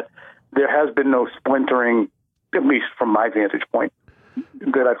in that there has been no splintering, at least from my vantage point,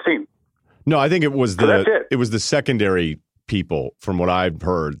 that I've seen. No, I think it was So it was the secondary people, from what I've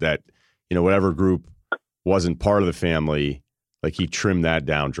heard, that, whatever group wasn't part of the family, like he trimmed that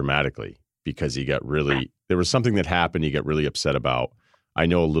down dramatically because he got really, there was something that happened he got really upset about. I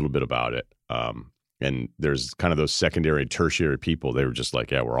know a little bit about it. And there's kind of those secondary, tertiary people. They were just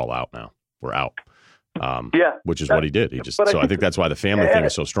like, yeah, we're all out now. We're out. Which is what he did. I think that's why the family thing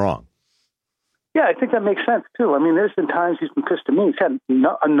is so strong. Yeah, I think that makes sense too. I mean, there's been times he's been pissed at me. He's had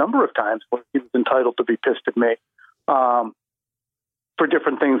a number of times where he was entitled to be pissed at me for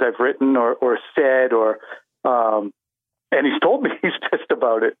different things I've written or said, and he's told me he's pissed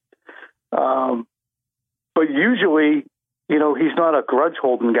about it. But usually, he's not a grudge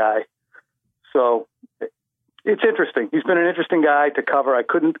holding guy. So it's interesting. He's been an interesting guy to cover. I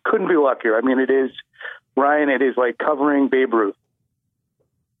couldn't be luckier. I mean, it is, Ryan, it is like covering Babe Ruth,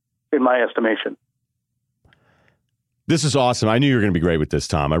 in my estimation. This is awesome. I knew you were going to be great with this,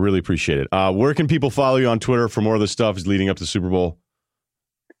 Tom. I really appreciate it. Where can people follow you on Twitter for more of the stuff leading up to the Super Bowl?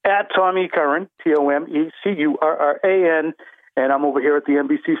 At Tommy Curran, TOMECURRAN, and I'm over here at the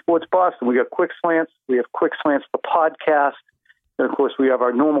NBC Sports Boston. We got Quick Slants. We have Quick Slants, the podcast. And, of course, we have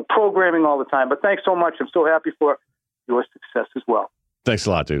our normal programming all the time. But thanks so much. I'm so happy for your success as well. Thanks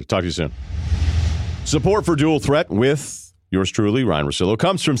a lot, dude. Talk to you soon. Support for Dual Threat with yours truly, Ryen Russillo,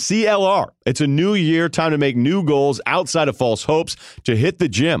 comes from CLR. It's a new year, time to make new goals outside of false hopes, to hit the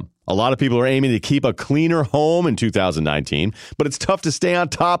gym. A lot of people are aiming to keep a cleaner home in 2019, but it's tough to stay on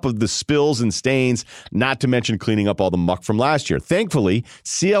top of the spills and stains, not to mention cleaning up all the muck from last year. Thankfully,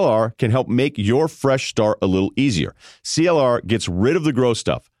 CLR can help make your fresh start a little easier. CLR gets rid of the gross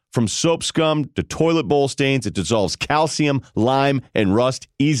stuff. From soap scum to toilet bowl stains, it dissolves calcium, lime, and rust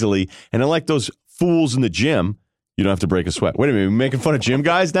easily. And unlike those fools in the gym, you don't have to break a sweat. Wait a minute, we're making fun of gym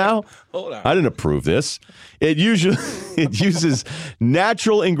guys now? Hold on. I didn't approve this. It uses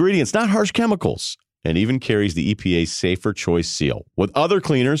natural ingredients, not harsh chemicals, and even carries the EPA's Safer Choice seal. With other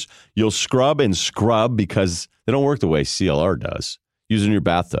cleaners, you'll scrub and scrub because they don't work the way CLR does. Use it in your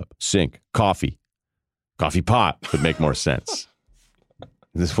bathtub, sink, coffee pot would make more sense.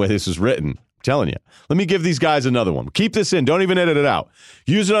 This way this is written. I'm telling you. Let me give these guys another one. Keep this in. Don't even edit it out.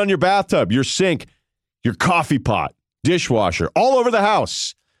 Use it on your bathtub, your sink, your coffee pot, dishwasher, all over the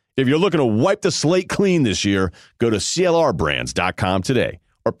house. If you're looking to wipe the slate clean this year, go to CLRbrands.com today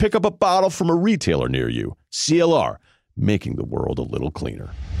or pick up a bottle from a retailer near you. CLR, making the world a little cleaner.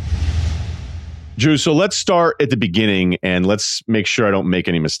 Drew, so let's start at the beginning and let's make sure I don't make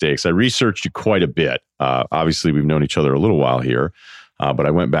any mistakes. I researched you quite a bit. Obviously, we've known each other a little while here, but I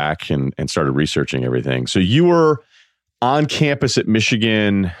went back and started researching everything. So you were on campus at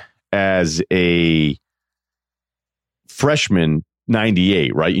Michigan as a freshman,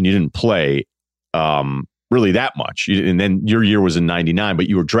 98, right? And you didn't play really that much. And then your year was in 99, but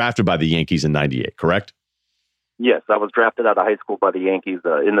you were drafted by the Yankees in 98, correct? Yes, I was drafted out of high school by the Yankees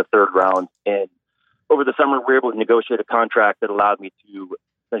in the third round. And over the summer, we were able to negotiate a contract that allowed me to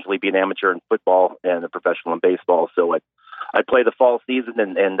essentially be an amateur in football and a professional in baseball. So I'd play the fall season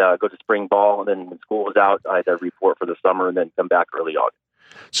and go to spring ball. And then when school was out, I'd report for the summer and then come back early August.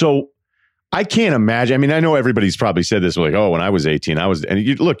 So I can't imagine. I mean, I know everybody's probably said this, like, oh, when I was 18,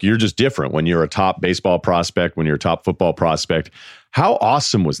 look, you're just different when you're a top baseball prospect, when you're a top football prospect. How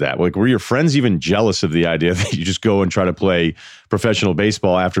awesome was that? Like, were your friends even jealous of the idea that you just go and try to play professional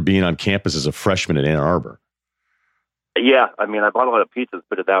baseball after being on campus as a freshman at Ann Arbor? Yeah. I mean, I bought a lot of pizzas,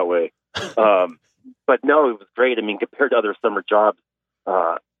 put it that way. But no, it was great. I mean, compared to other summer jobs,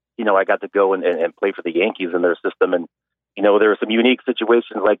 I got to go and play for the Yankees in their system. And, there were some unique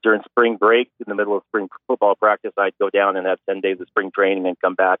situations, like during spring break, in the middle of spring football practice, I'd go down and have 10 days of spring training and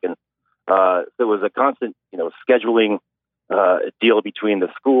come back. And so it was a constant, scheduling deal between the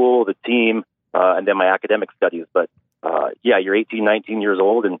school, the team, and then my academic studies. But you're 18, 19 years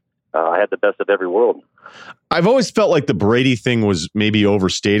old, and I had the best of every world. I've always felt like the Brady thing was maybe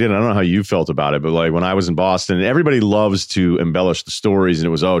overstated. I don't know how you felt about it, but like when I was in Boston, everybody loves to embellish the stories, and it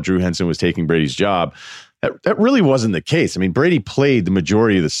was, Drew Henson was taking Brady's job. That really wasn't the case. I mean, Brady played the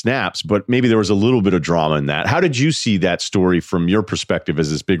majority of the snaps, but maybe there was a little bit of drama in that. How did you see that story from your perspective as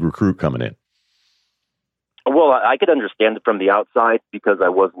this big recruit coming in? Well, I could understand it from the outside because I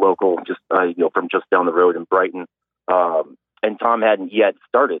was local, from just down the road in Brighton. And Tom hadn't yet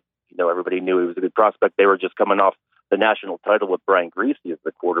started. Everybody knew he was a good prospect. They were just coming off the national title with Brian Greasy as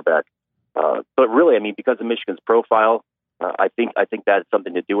the quarterback. But really, I mean, because of Michigan's profile, I think that had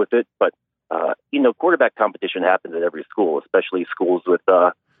something to do with it. But quarterback competition happens at every school, especially schools with,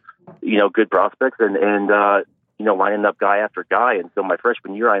 good prospects and lining up guy after guy. And so my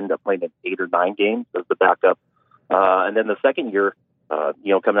freshman year, I ended up playing in 8 or 9 games as the backup. And then the second year,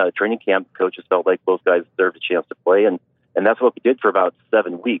 coming out of training camp, coaches felt like both guys deserved a chance to play. And that's what we did for about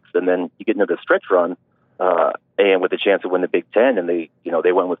 7 weeks. And then you get into the stretch run, and with a chance to win the Big Ten. And they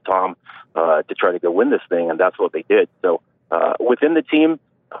went with Tom to try to go win this thing. And that's what they did. So within the team,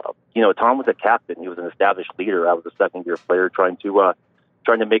 Tom was a captain. He was an established leader. I was a second-year player trying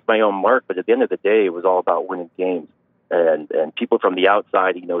to make my own mark. But at the end of the day, it was all about winning games. And people from the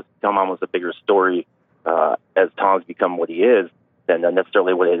outside, Tom almost a bigger story as Tom's become what he is than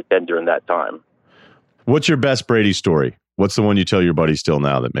necessarily what it had been during that time. What's your best Brady story? What's the one you tell your buddies still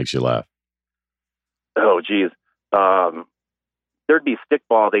now that makes you laugh? Oh, geez. There'd be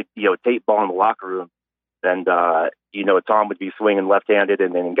stickball, tape ball in the locker room. And, Tom would be swinging left-handed,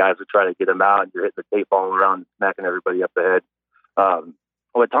 and then guys would try to get him out, and you're hitting the tape ball around and smacking everybody up the head. Tom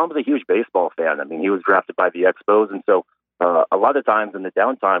was a huge baseball fan. I mean, he was drafted by the Expos, and so a lot of times in the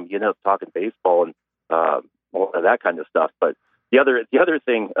downtime, you end up talking baseball and that kind of stuff. But the other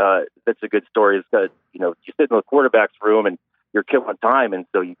thing that's a good story is that, you sit in the quarterback's room and you're killing time, and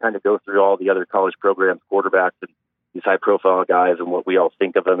so you kind of go through all the other college programs, quarterbacks, and these high-profile guys and what we all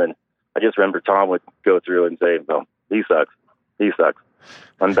think of them. And I just remember Tom would go through and say, "Well, he sucks. He sucks.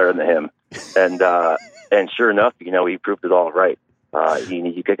 I'm better than him." And sure enough, he proved it all right.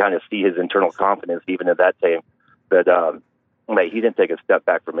 You could kind of see his internal confidence even at that time. But he didn't take a step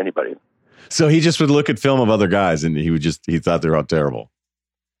back from anybody. So he just would look at film of other guys, and he thought they were all terrible.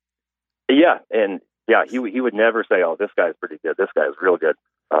 Yeah, and he would never say, "Oh, this guy's pretty good. This guy's real good."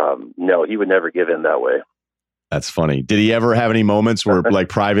 No, he would never give in that way. That's funny. Did he ever have any moments where, like,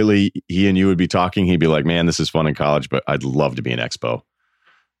 privately, he and you would be talking? He'd be like, "Man, this is fun in college, but I'd love to be an Expo."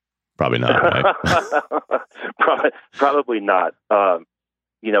 Probably not, right? Probably not. But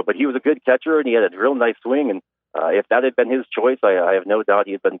he was a good catcher, and he had a real nice swing. And if that had been his choice, I have no doubt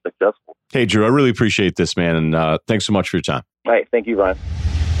he had been successful. Hey, Drew, I really appreciate this, man, and thanks so much for your time. All right, thank you, Ryan.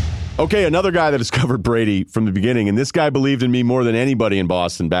 Okay, another guy that has covered Brady from the beginning, and this guy believed in me more than anybody in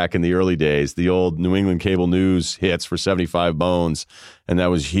Boston back in the early days. The old New England Cable News hits for 75 bones, and that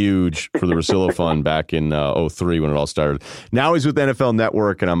was huge for the Russillo Fund back in 2003 when it all started. Now he's with NFL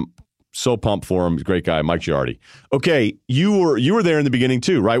Network, and I'm so pumped for him. He's a great guy, Mike Giardi. Okay, you were there in the beginning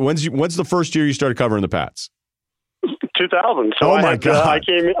too, right? When's the first year you started covering the Pats? 2000. So my God. I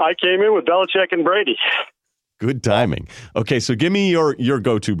came in with Belichick and Brady. Good timing. Okay, so give me your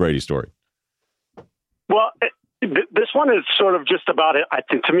go-to Brady story. Well, this one is sort of just about it. I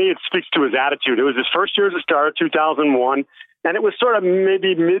think to me, it speaks to his attitude. It was his first year as a starter, 2001, and it was sort of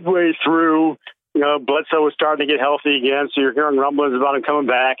maybe midway through. Bledsoe was starting to get healthy again, so you're hearing rumblings about him coming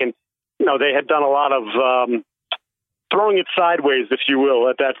back, and they had done a lot of throwing it sideways, if you will,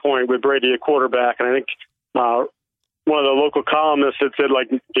 at that point with Brady at quarterback, and I think one of the local columnists had said,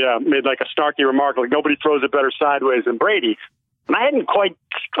 made like a snarky remark, like nobody throws it better sideways than Brady. And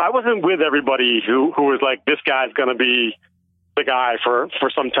I wasn't with everybody who was like, this guy's going to be the guy for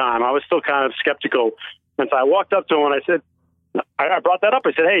some time. I was still kind of skeptical. And so I walked up to him and I said, I brought that up.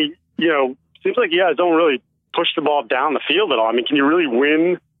 I said, hey, seems like you guys don't really push the ball down the field at all. I mean, can you really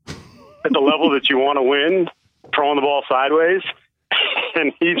win at the level that you want to win, throwing the ball sideways?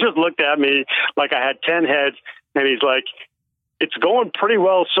 And he just looked at me like I had 10 heads. And he's like, it's going pretty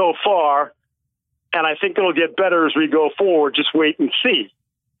well so far, and I think it'll get better as we go forward. Just wait and see.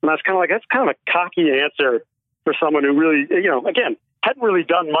 And that's kind of a cocky answer for someone who really, again, hadn't really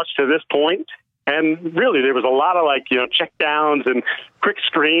done much to this point. And really, there was a lot of check downs and quick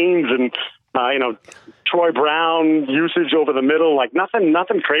screens and, Troy Brown usage over the middle, like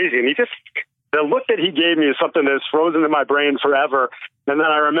nothing crazy. And the look that he gave me is something that's frozen in my brain forever. And then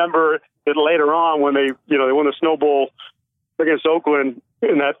I remember that later on when they won the Snow Bowl against Oakland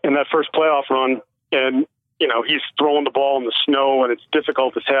in that first playoff run, and he's throwing the ball in the snow and it's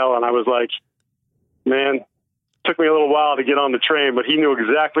difficult as hell. And I was like, man, took me a little while to get on the train, but he knew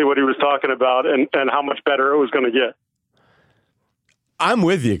exactly what he was talking about and how much better it was going to get. I'm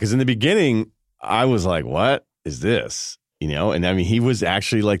with you, because in the beginning I was like, what is this? And I mean, he was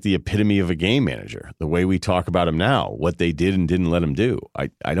actually like the epitome of a game manager, the way we talk about him now, what they did and didn't let him do. I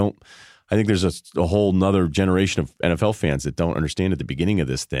think there's a whole nother generation of NFL fans that don't understand at the beginning of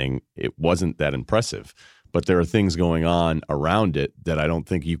this thing, it wasn't that impressive. But there are things going on around it that I don't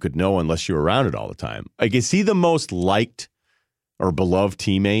think you could know unless you're around it all the time. Like, is he the most liked or beloved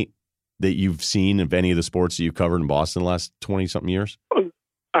teammate that you've seen of any of the sports that you've covered in Boston the last 20-something years?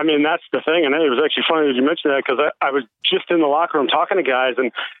 I mean, that's the thing. And it was actually funny that you mentioned that, because I was just in the locker room talking to guys,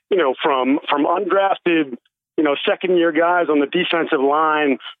 and, from undrafted, second-year guys on the defensive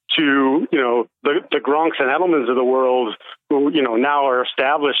line to, the Gronks and Edelmans of the world who, now are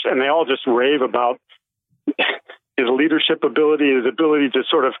established, and they all just rave about his leadership ability, his ability to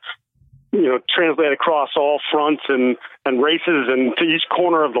sort of, translate across all fronts and races and to each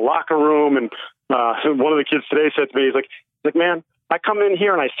corner of the locker room. And one of the kids today said to me, he's like, man, I come in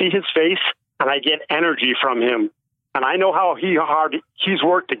here and I see his face and I get energy from him. And I know how hard he's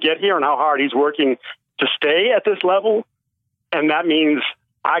worked to get here and how hard he's working to stay at this level. And that means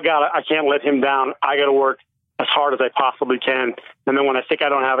I can't let him down. I got to work as hard as I possibly can. And then when I think I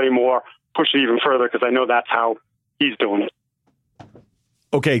don't have any more, push it even further, because I know that's how he's doing it.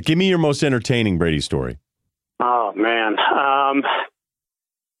 Okay, give me your most entertaining Brady story. Oh, man.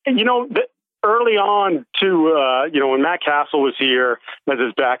 Early on, when Matt Castle was here as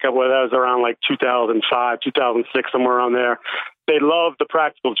his backup, well, that was around like 2005, 2006, somewhere around there, they loved the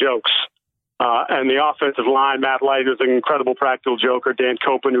practical jokes. And the offensive line, Matt Light was an incredible practical joker. Dan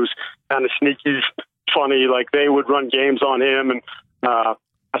Copen, who's kind of sneaky, funny, like they would run games on him. And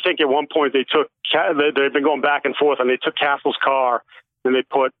I think at one point they've been going back and forth, and they took Castle's car and they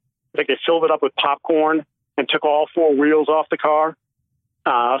filled it up with popcorn and took all four wheels off the car.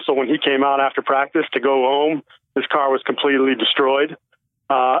 So when he came out after practice to go home, his car was completely destroyed.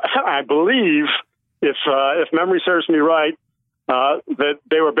 I believe, if memory serves me right, that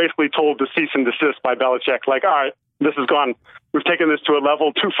they were basically told to cease and desist by Belichick. Like, all right, this has gone. We've taken this to a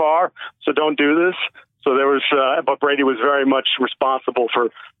level too far, so don't do this. So there was, but Brady was very much responsible for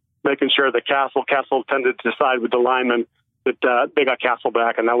making sure that Castle tended to decide with the linemen that they got Castle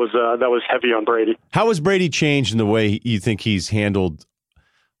back, and that was heavy on Brady. How has Brady changed in the way you think he's handled?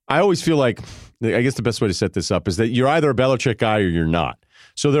 I always feel like, I guess the best way to set this up is that you're either a Belichick guy or you're not.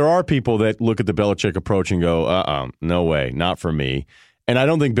 So there are people that look at the Belichick approach and go, no way, not for me. And I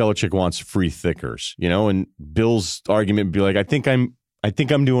don't think Belichick wants free thinkers, and Bill's argument would be like, I think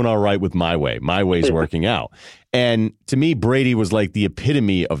I'm doing all right with my way. My way's working out. And to me, Brady was like the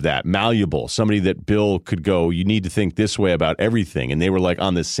epitome of that, malleable, somebody that Bill could go, you need to think this way about everything. And they were like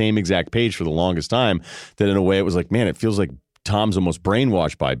on the same exact page for the longest time, that in a way it was like, man, it feels like Tom's almost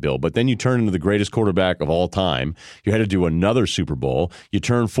brainwashed by Bill. But then you turn into the greatest quarterback of all time. You had to do another Super Bowl. You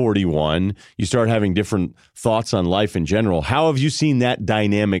turn 41. You start having different thoughts on life in general. How have you seen that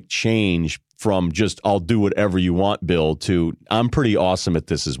dynamic change from just I'll do whatever you want, Bill, to I'm pretty awesome at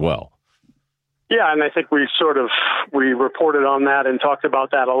this as well? Yeah, and I think we reported on that and talked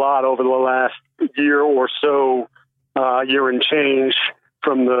about that a lot over the last year or so, year and change,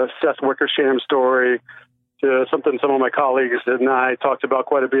 from the Seth Wickersham story to something some of my colleagues and I talked about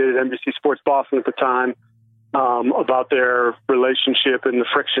quite a bit at NBC Sports Boston at the time, about their relationship and the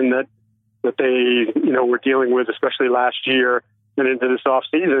friction that they were dealing with, especially last year and into this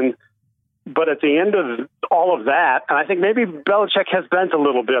offseason. But at the end of all of that, and I think maybe Belichick has bent a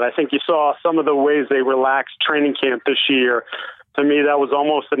little bit. I think you saw some of the ways they relaxed training camp this year. To me, that was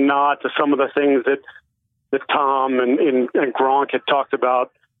almost a nod to some of the things that Tom and Gronk had talked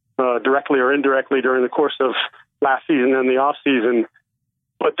about directly or indirectly during the course of last season and the off season.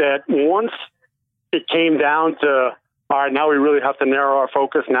 But that once it came down to, all right, now we really have to narrow our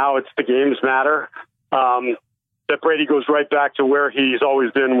focus. Now it's the games matter. That Brady goes right back to where he's always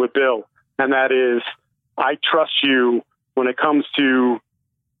been with Bill. And that is, I trust you when it comes to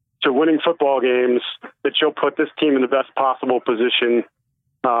winning football games, that you'll put this team in the best possible position.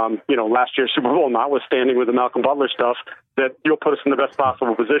 Last year's Super Bowl notwithstanding with the Malcolm Butler stuff, that you'll put us in the best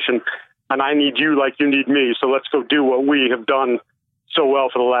possible position. And I need you like you need me. So let's go do what we have done so well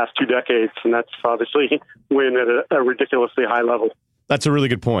for the last 2 decades. And that's obviously win at a ridiculously high level. That's a really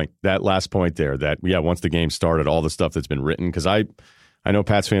good point. That last point there, that, once the game started, all the stuff that's been written, because I know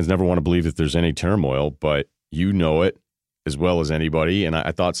Pats fans never want to believe that there's any turmoil, but you know it as well as anybody. And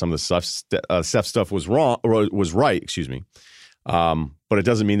I thought some of the Seth stuff was wrong, or was right, excuse me. But it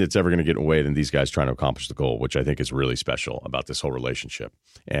doesn't mean that it's ever going to get away than these guys trying to accomplish the goal, which I think is really special about this whole relationship.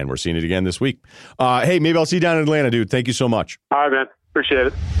 And we're seeing it again this week. Hey, maybe I'll see you down in Atlanta, dude. Thank you so much. All right, man. Appreciate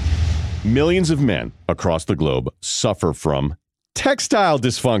it. Millions of men across the globe suffer from textile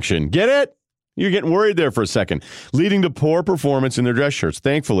dysfunction. Get it? You're getting worried there for a second, leading to poor performance in their dress shirts.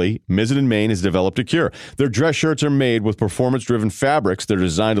 Thankfully, Mizzen & Main has developed a cure. Their dress shirts are made with performance-driven fabrics that are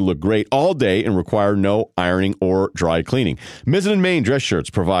designed to look great all day and require no ironing or dry cleaning. Mizzen & Main dress shirts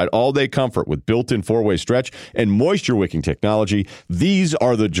provide all-day comfort with built-in four-way stretch and moisture-wicking technology. These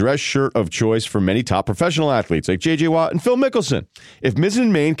are the dress shirt of choice for many top professional athletes like J.J. Watt and Phil Mickelson. If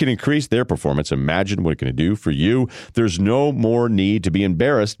Mizzen & Main can increase their performance, imagine what it can do for you. There's no more need to be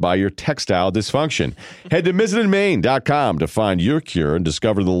embarrassed by your textile dysfunction. Head to MizzenandMain.com to find your cure and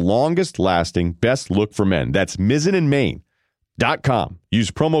discover the longest-lasting, best look for men. That's MizzenandMain.com.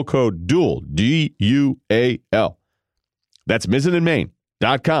 Use promo code DUAL, D-U-A-L. That's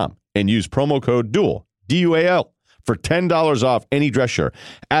MizzenandMain.com and use promo code DUAL, D-U-A-L, for $10 off any dress shirt.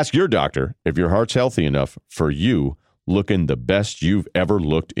 Ask your doctor if your heart's healthy enough for you looking the best you've ever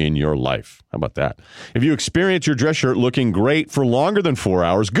looked in your life. How about that? If you experience your dress shirt looking great for longer than 4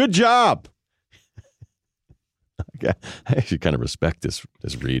 hours, good job. I actually kind of respect this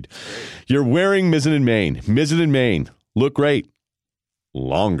read. You're wearing Mizzen & Main. Mizzen & Main. Look great.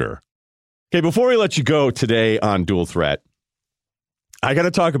 Longer. Okay, before we let you go today on Dual Threat, I got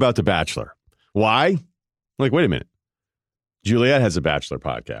to talk about The Bachelor. Why? Like, wait a minute. Juliet has a Bachelor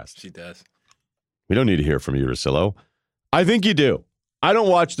podcast. She does. We don't need to hear from you, Russillo. I think you do. I don't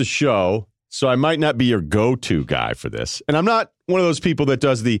watch the show, so I might not be your go-to guy for this. And I'm not one of those people that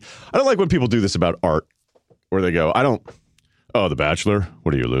does I don't like when people do this about art, where they go, The Bachelor?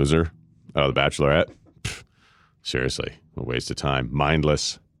 What are you, a loser? Oh, The Bachelorette? Pfft, seriously, a waste of time.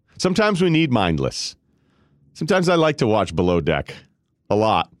 Mindless. Sometimes we need mindless. Sometimes I like to watch Below Deck. A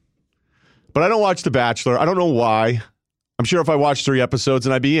lot. But I don't watch The Bachelor. I don't know why. I'm sure if I watched 3 episodes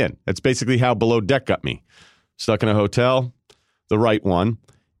and I'd be in. That's basically how Below Deck got me. Stuck in a hotel, the right one,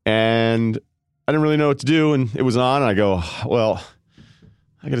 and I didn't really know what to do, and it was on, and I go, well,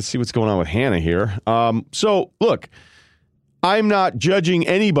 I got to see what's going on with Hannah here. So, look, I'm not judging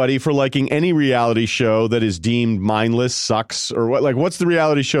anybody for liking any reality show that is deemed mindless, sucks, or what. Like, what's the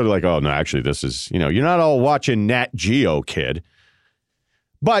reality show? They're like, oh, no, actually, this is, you're not all watching Nat Geo, kid.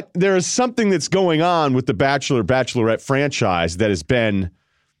 But there is something that's going on with the Bachelor, Bachelorette franchise that has been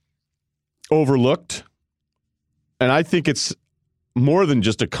overlooked. And I think it's more than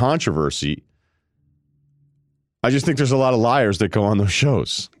just a controversy. I just think there's a lot of liars that go on those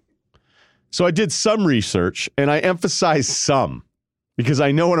shows. So I did some research, and I emphasize some, because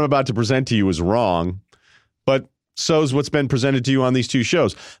I know what I'm about to present to you is wrong, but so's what's been presented to you on these 2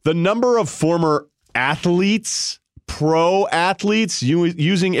 shows. The number of former athletes, pro athletes,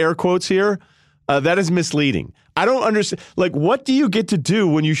 using air quotes here, that is misleading. I don't understand. Like, what do you get to do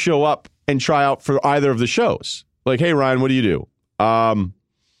when you show up and try out for either of the shows? Like, hey, Ryan, what do you do? I'm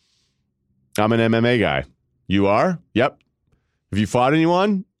an MMA guy. You are? Yep. Have you fought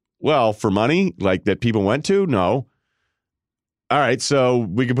anyone? Well, for money, like that people went to? No. All right, so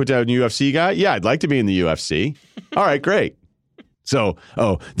we can put down a UFC guy? Yeah, I'd like to be in the UFC. All right, great. So,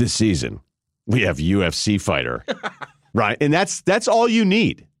 this season, we have UFC fighter. Right, and that's all you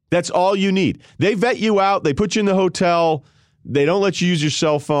need. That's all you need. They vet you out. They put you in the hotel. They don't let you use your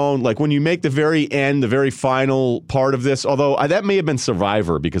cell phone. Like when you make the very end, the very final part of this, although that may have been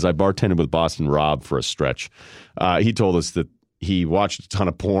Survivor because I bartended with Boston Rob for a stretch. He told us that he watched a ton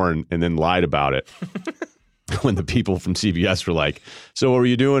of porn and then lied about it. When the people from CBS were like, so what were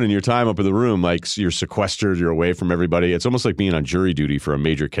you doing in your time up in the room? Like, you're sequestered, you're away from everybody. It's almost like being on jury duty for a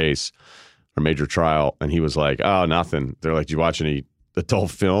major case or major trial. And he was like, oh, nothing. They're like, do you watch any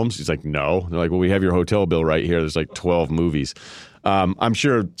adult films? He's like, no. They're like, well, we have your hotel bill right here. There's like 12 movies. I'm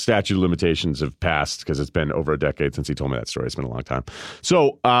sure statute of limitations have passed because it's been over a decade since he told me that story. It's been a long time.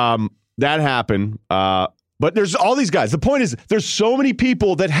 So that happened. But there's all these guys. The point is there's so many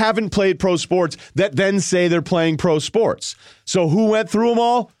people that haven't played pro sports that then say they're playing pro sports. So who went through them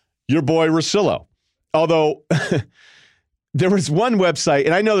all? Your boy Russillo. Although there was one website,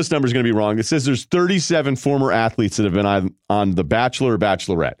 and I know this number is going to be wrong, that says there's 37 former athletes that have been on The Bachelor or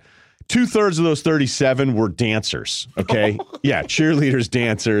Bachelorette. 2/3 of those 37 were dancers, okay? Yeah, cheerleaders,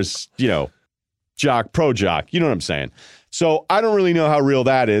 dancers, pro jock. You know what I'm saying? So I don't really know how real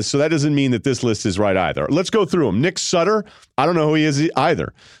that is. So that doesn't mean that this list is right either. Let's go through them. Nick Sutter, I don't know who he is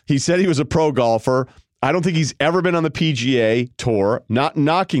either. He said he was a pro golfer. I don't think he's ever been on the PGA Tour. Not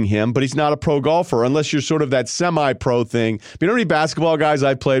knocking him, but he's not a pro golfer unless you're sort of that semi-pro thing. You know how many basketball guys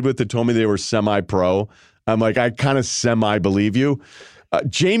I played with that told me they were semi-pro? I'm like, I kind of semi-believe you.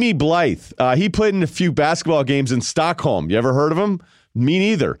 Jamie Blythe, he played in a few basketball games in Stockholm. You ever heard of him? Me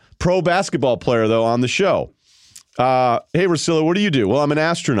neither. Pro basketball player, though, on the show. Hey, Russillo, what do you do? Well, I'm an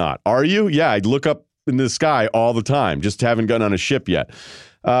astronaut. Are you? Yeah, I look up in the sky all the time. Just haven't gotten on a ship yet.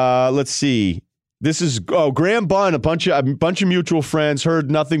 Let's see. This is Graham Bunn, a bunch of mutual friends, heard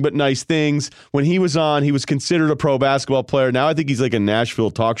nothing but nice things. When he was on, he was considered a pro basketball player. Now I think he's like a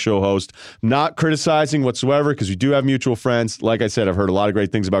Nashville talk show host. Not criticizing whatsoever because we do have mutual friends. Like I said, I've heard a lot of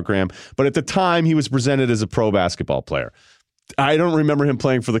great things about Graham. But at the time, he was presented as a pro basketball player. I don't remember him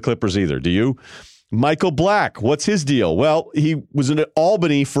playing for the Clippers either. Do you? Michael Black, what's his deal? Well, he was in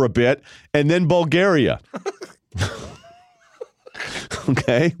Albany for a bit and then Bulgaria.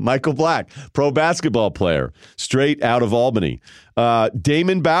 Okay, Michael Black, pro basketball player, straight out of Albany.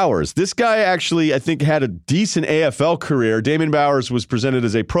 Damon Bowers. This guy actually, I think, had a decent AFL career. Damon Bowers was presented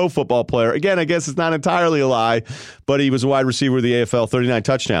as a pro football player. Again, I guess it's not entirely a lie, but he was a wide receiver of the AFL, 39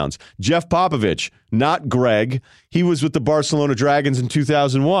 touchdowns. Jeff Popovich, not Greg. He was with the Barcelona Dragons in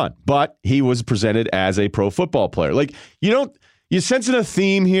 2001, but he was presented as a pro football player. Like, you sensing a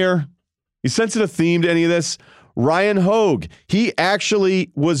theme here? You sensing a theme to any of this? Ryan Hogue, he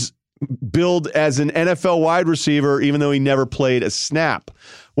actually was billed as an NFL wide receiver, even though he never played a snap.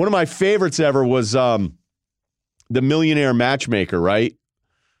 One of my favorites ever was the Millionaire Matchmaker, right?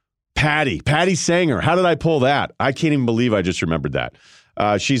 Patty Sanger. How did I pull that? I can't even believe I just remembered that.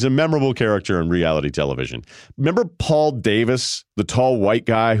 She's a memorable character in reality television. Remember Paul Davis, the tall white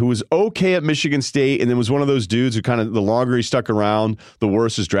guy who was okay at Michigan State and then was one of those dudes who kind of, the longer he stuck around, the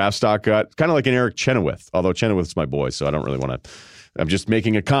worse his draft stock got? Kind of like an Eric Chenoweth, although Chenoweth's my boy, so I don't really want to. I'm just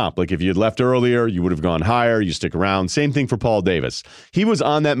making a comp. Like if you had left earlier, you would have gone higher. You stick around. Same thing for Paul Davis. He was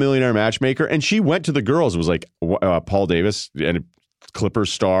on that Millionaire Matchmaker, and she went to the girls and was like, Paul Davis, and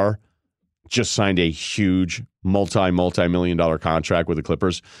Clippers star, just signed a huge multi-million dollar contract with the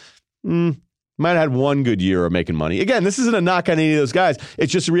Clippers. Might have had one good year of making money. Again, this isn't a knock on any of those guys.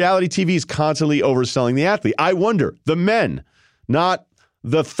 It's just reality TV is constantly overselling the athlete. I wonder, the men, not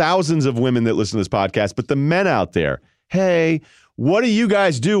the thousands of women that listen to this podcast, but the men out there, hey, what do you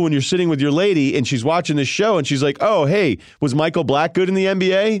guys do when you're sitting with your lady and she's watching this show and she's like, oh, hey, was Michael Black good in the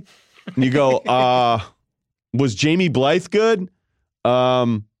NBA? And you go, was Jamie Blythe good?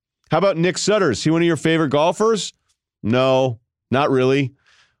 How about Nick Sutter? Is he one of your favorite golfers? No, not really.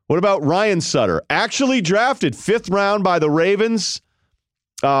 What about Ryan Sutter? Actually drafted 5th round by the Ravens.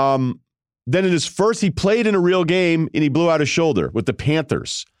 Then in his first, he played in a real game and he blew out his shoulder with the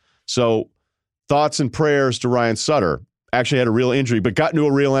Panthers. So thoughts and prayers to Ryan Sutter. Actually had a real injury, but got into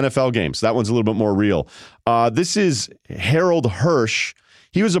a real NFL game. So that one's a little bit more real. This is Harold Hirsch.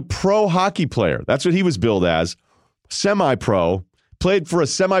 He was a pro hockey player. That's what he was billed as. Semi-pro. Played for a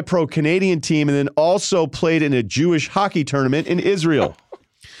semi-pro Canadian team and then also played in a Jewish hockey tournament in Israel.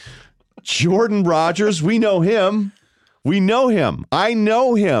 Jordan Rogers, we know him. I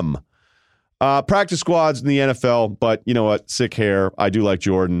know him. Practice squads in the NFL, but you know what? Sick hair. I do like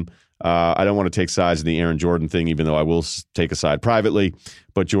Jordan. I don't want to take sides in the Aaron Jordan thing, even though I will take a side privately.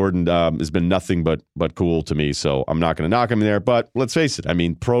 But Jordan has been nothing but cool to me, so I'm not going to knock him there. But let's face it. I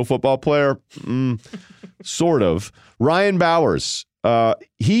mean, pro football player, sort of. Ryan Bowers.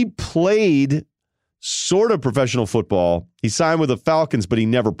 He played sort of professional football. He signed with the Falcons, but he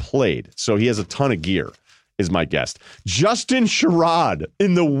never played. So he has a ton of gear, is my guest. Justin Sherrod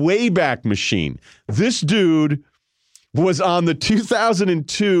in the Wayback Machine. This dude was on the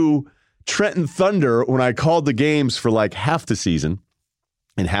 2002 Trenton Thunder when I called the games for like half the season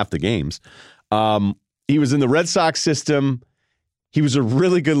and half the games. He was in the Red Sox system. He was a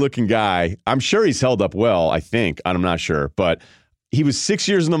really good-looking guy. I'm sure he's held up well, I think. I'm not sure, but he was 6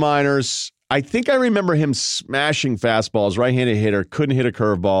 years in the minors. I think I remember him smashing fastballs, right-handed hitter, couldn't hit a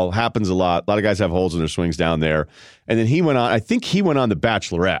curveball, happens a lot. A lot of guys have holes in their swings down there. And then he went on, I think he went on The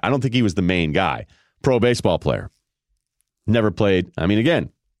Bachelorette. I don't think he was the main guy. Pro baseball player. Never played. I mean, again,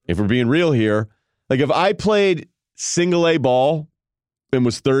 if we're being real here, like if I played single A ball and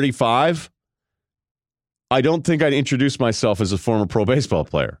was 35, I don't think I'd introduce myself as a former pro baseball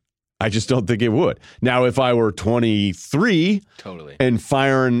player. I just don't think it would. Now, if I were 23 and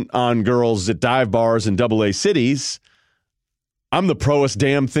firing on girls at dive bars in AA cities, I'm the proest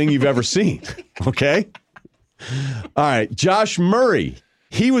damn thing you've ever seen. Okay? All right. Josh Murray.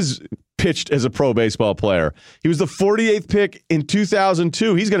 He was pitched as a pro baseball player. He was the 48th pick in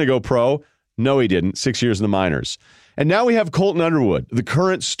 2002. He's going to go pro. No, he didn't. 6 years in the minors. And now we have Colton Underwood, the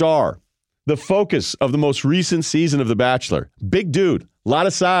current star, the focus of the most recent season of The Bachelor. Big dude. A lot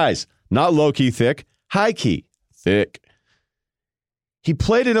of size, not low-key thick, high-key thick. He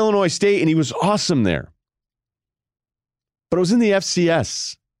played at Illinois State, and he was awesome there. But it was in the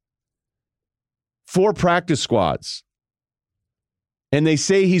FCS. 4 practice squads. And they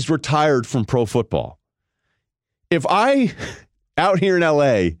say he's retired from pro football. If I, out here in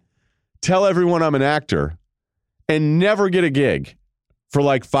L.A., tell everyone I'm an actor and never get a gig for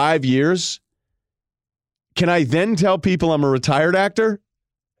like 5 years, can I then tell people I'm a retired actor?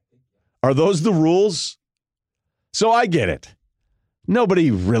 Are those the rules? So I get it.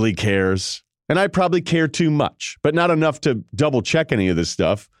 Nobody really cares. And I probably care too much, but not enough to double check any of this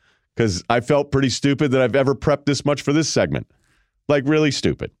stuff because I felt pretty stupid that I've ever prepped this much for this segment. Like really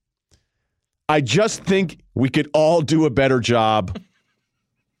stupid. I just think we could all do a better job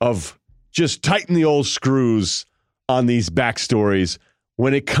of just tighten the old screws on these backstories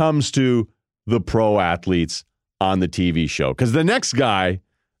when it comes to the pro athletes on the TV show. Because the next guy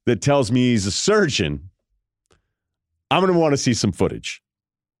that tells me he's a surgeon, I'm going to want to see some footage.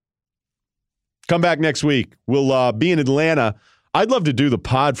 Come back next week. We'll be in Atlanta. I'd love to do the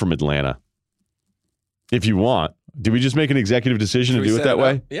pod from Atlanta if you want. Did we just make an executive decision to do it that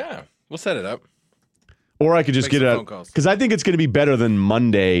way? Yeah, we'll set it up. Or I could just get it out. Because I think it's going to be better than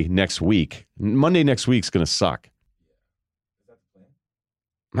Monday next week. Monday next week's going to suck.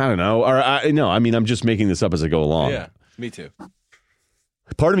 I don't know. I'm just making this up as I go along. Yeah, me too.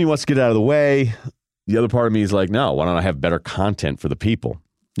 Part of me wants to get it out of the way. The other part of me is like, no, why don't I have better content for the people?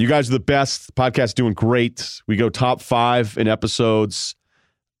 You guys are the best. The podcast's doing great. We go top 5 in episodes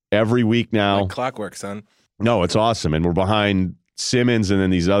every week now. Like clockwork, son. No, it's awesome. And we're behind Simmons and then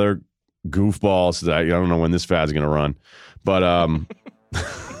these other goofballs that I don't know when this fad's going to run. But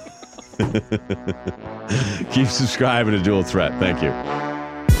keep subscribing to Dual Threat. Thank you.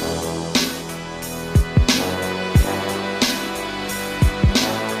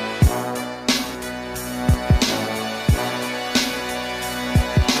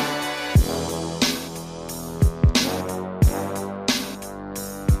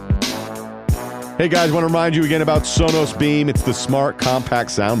 Hey guys, want to remind you again about Sonos Beam. It's the smart, compact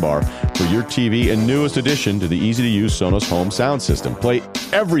soundbar for your TV and newest addition to the easy-to-use Sonos home sound system. Play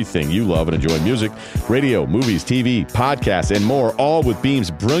everything you love and enjoy music, radio, movies, TV, podcasts, and more, all with Beam's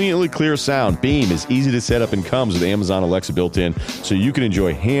brilliantly clear sound. Beam is easy to set up and comes with Amazon Alexa built in, so you can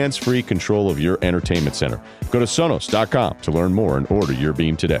enjoy hands-free control of your entertainment center. Go to Sonos.com to learn more and order your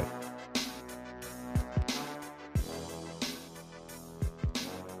Beam today.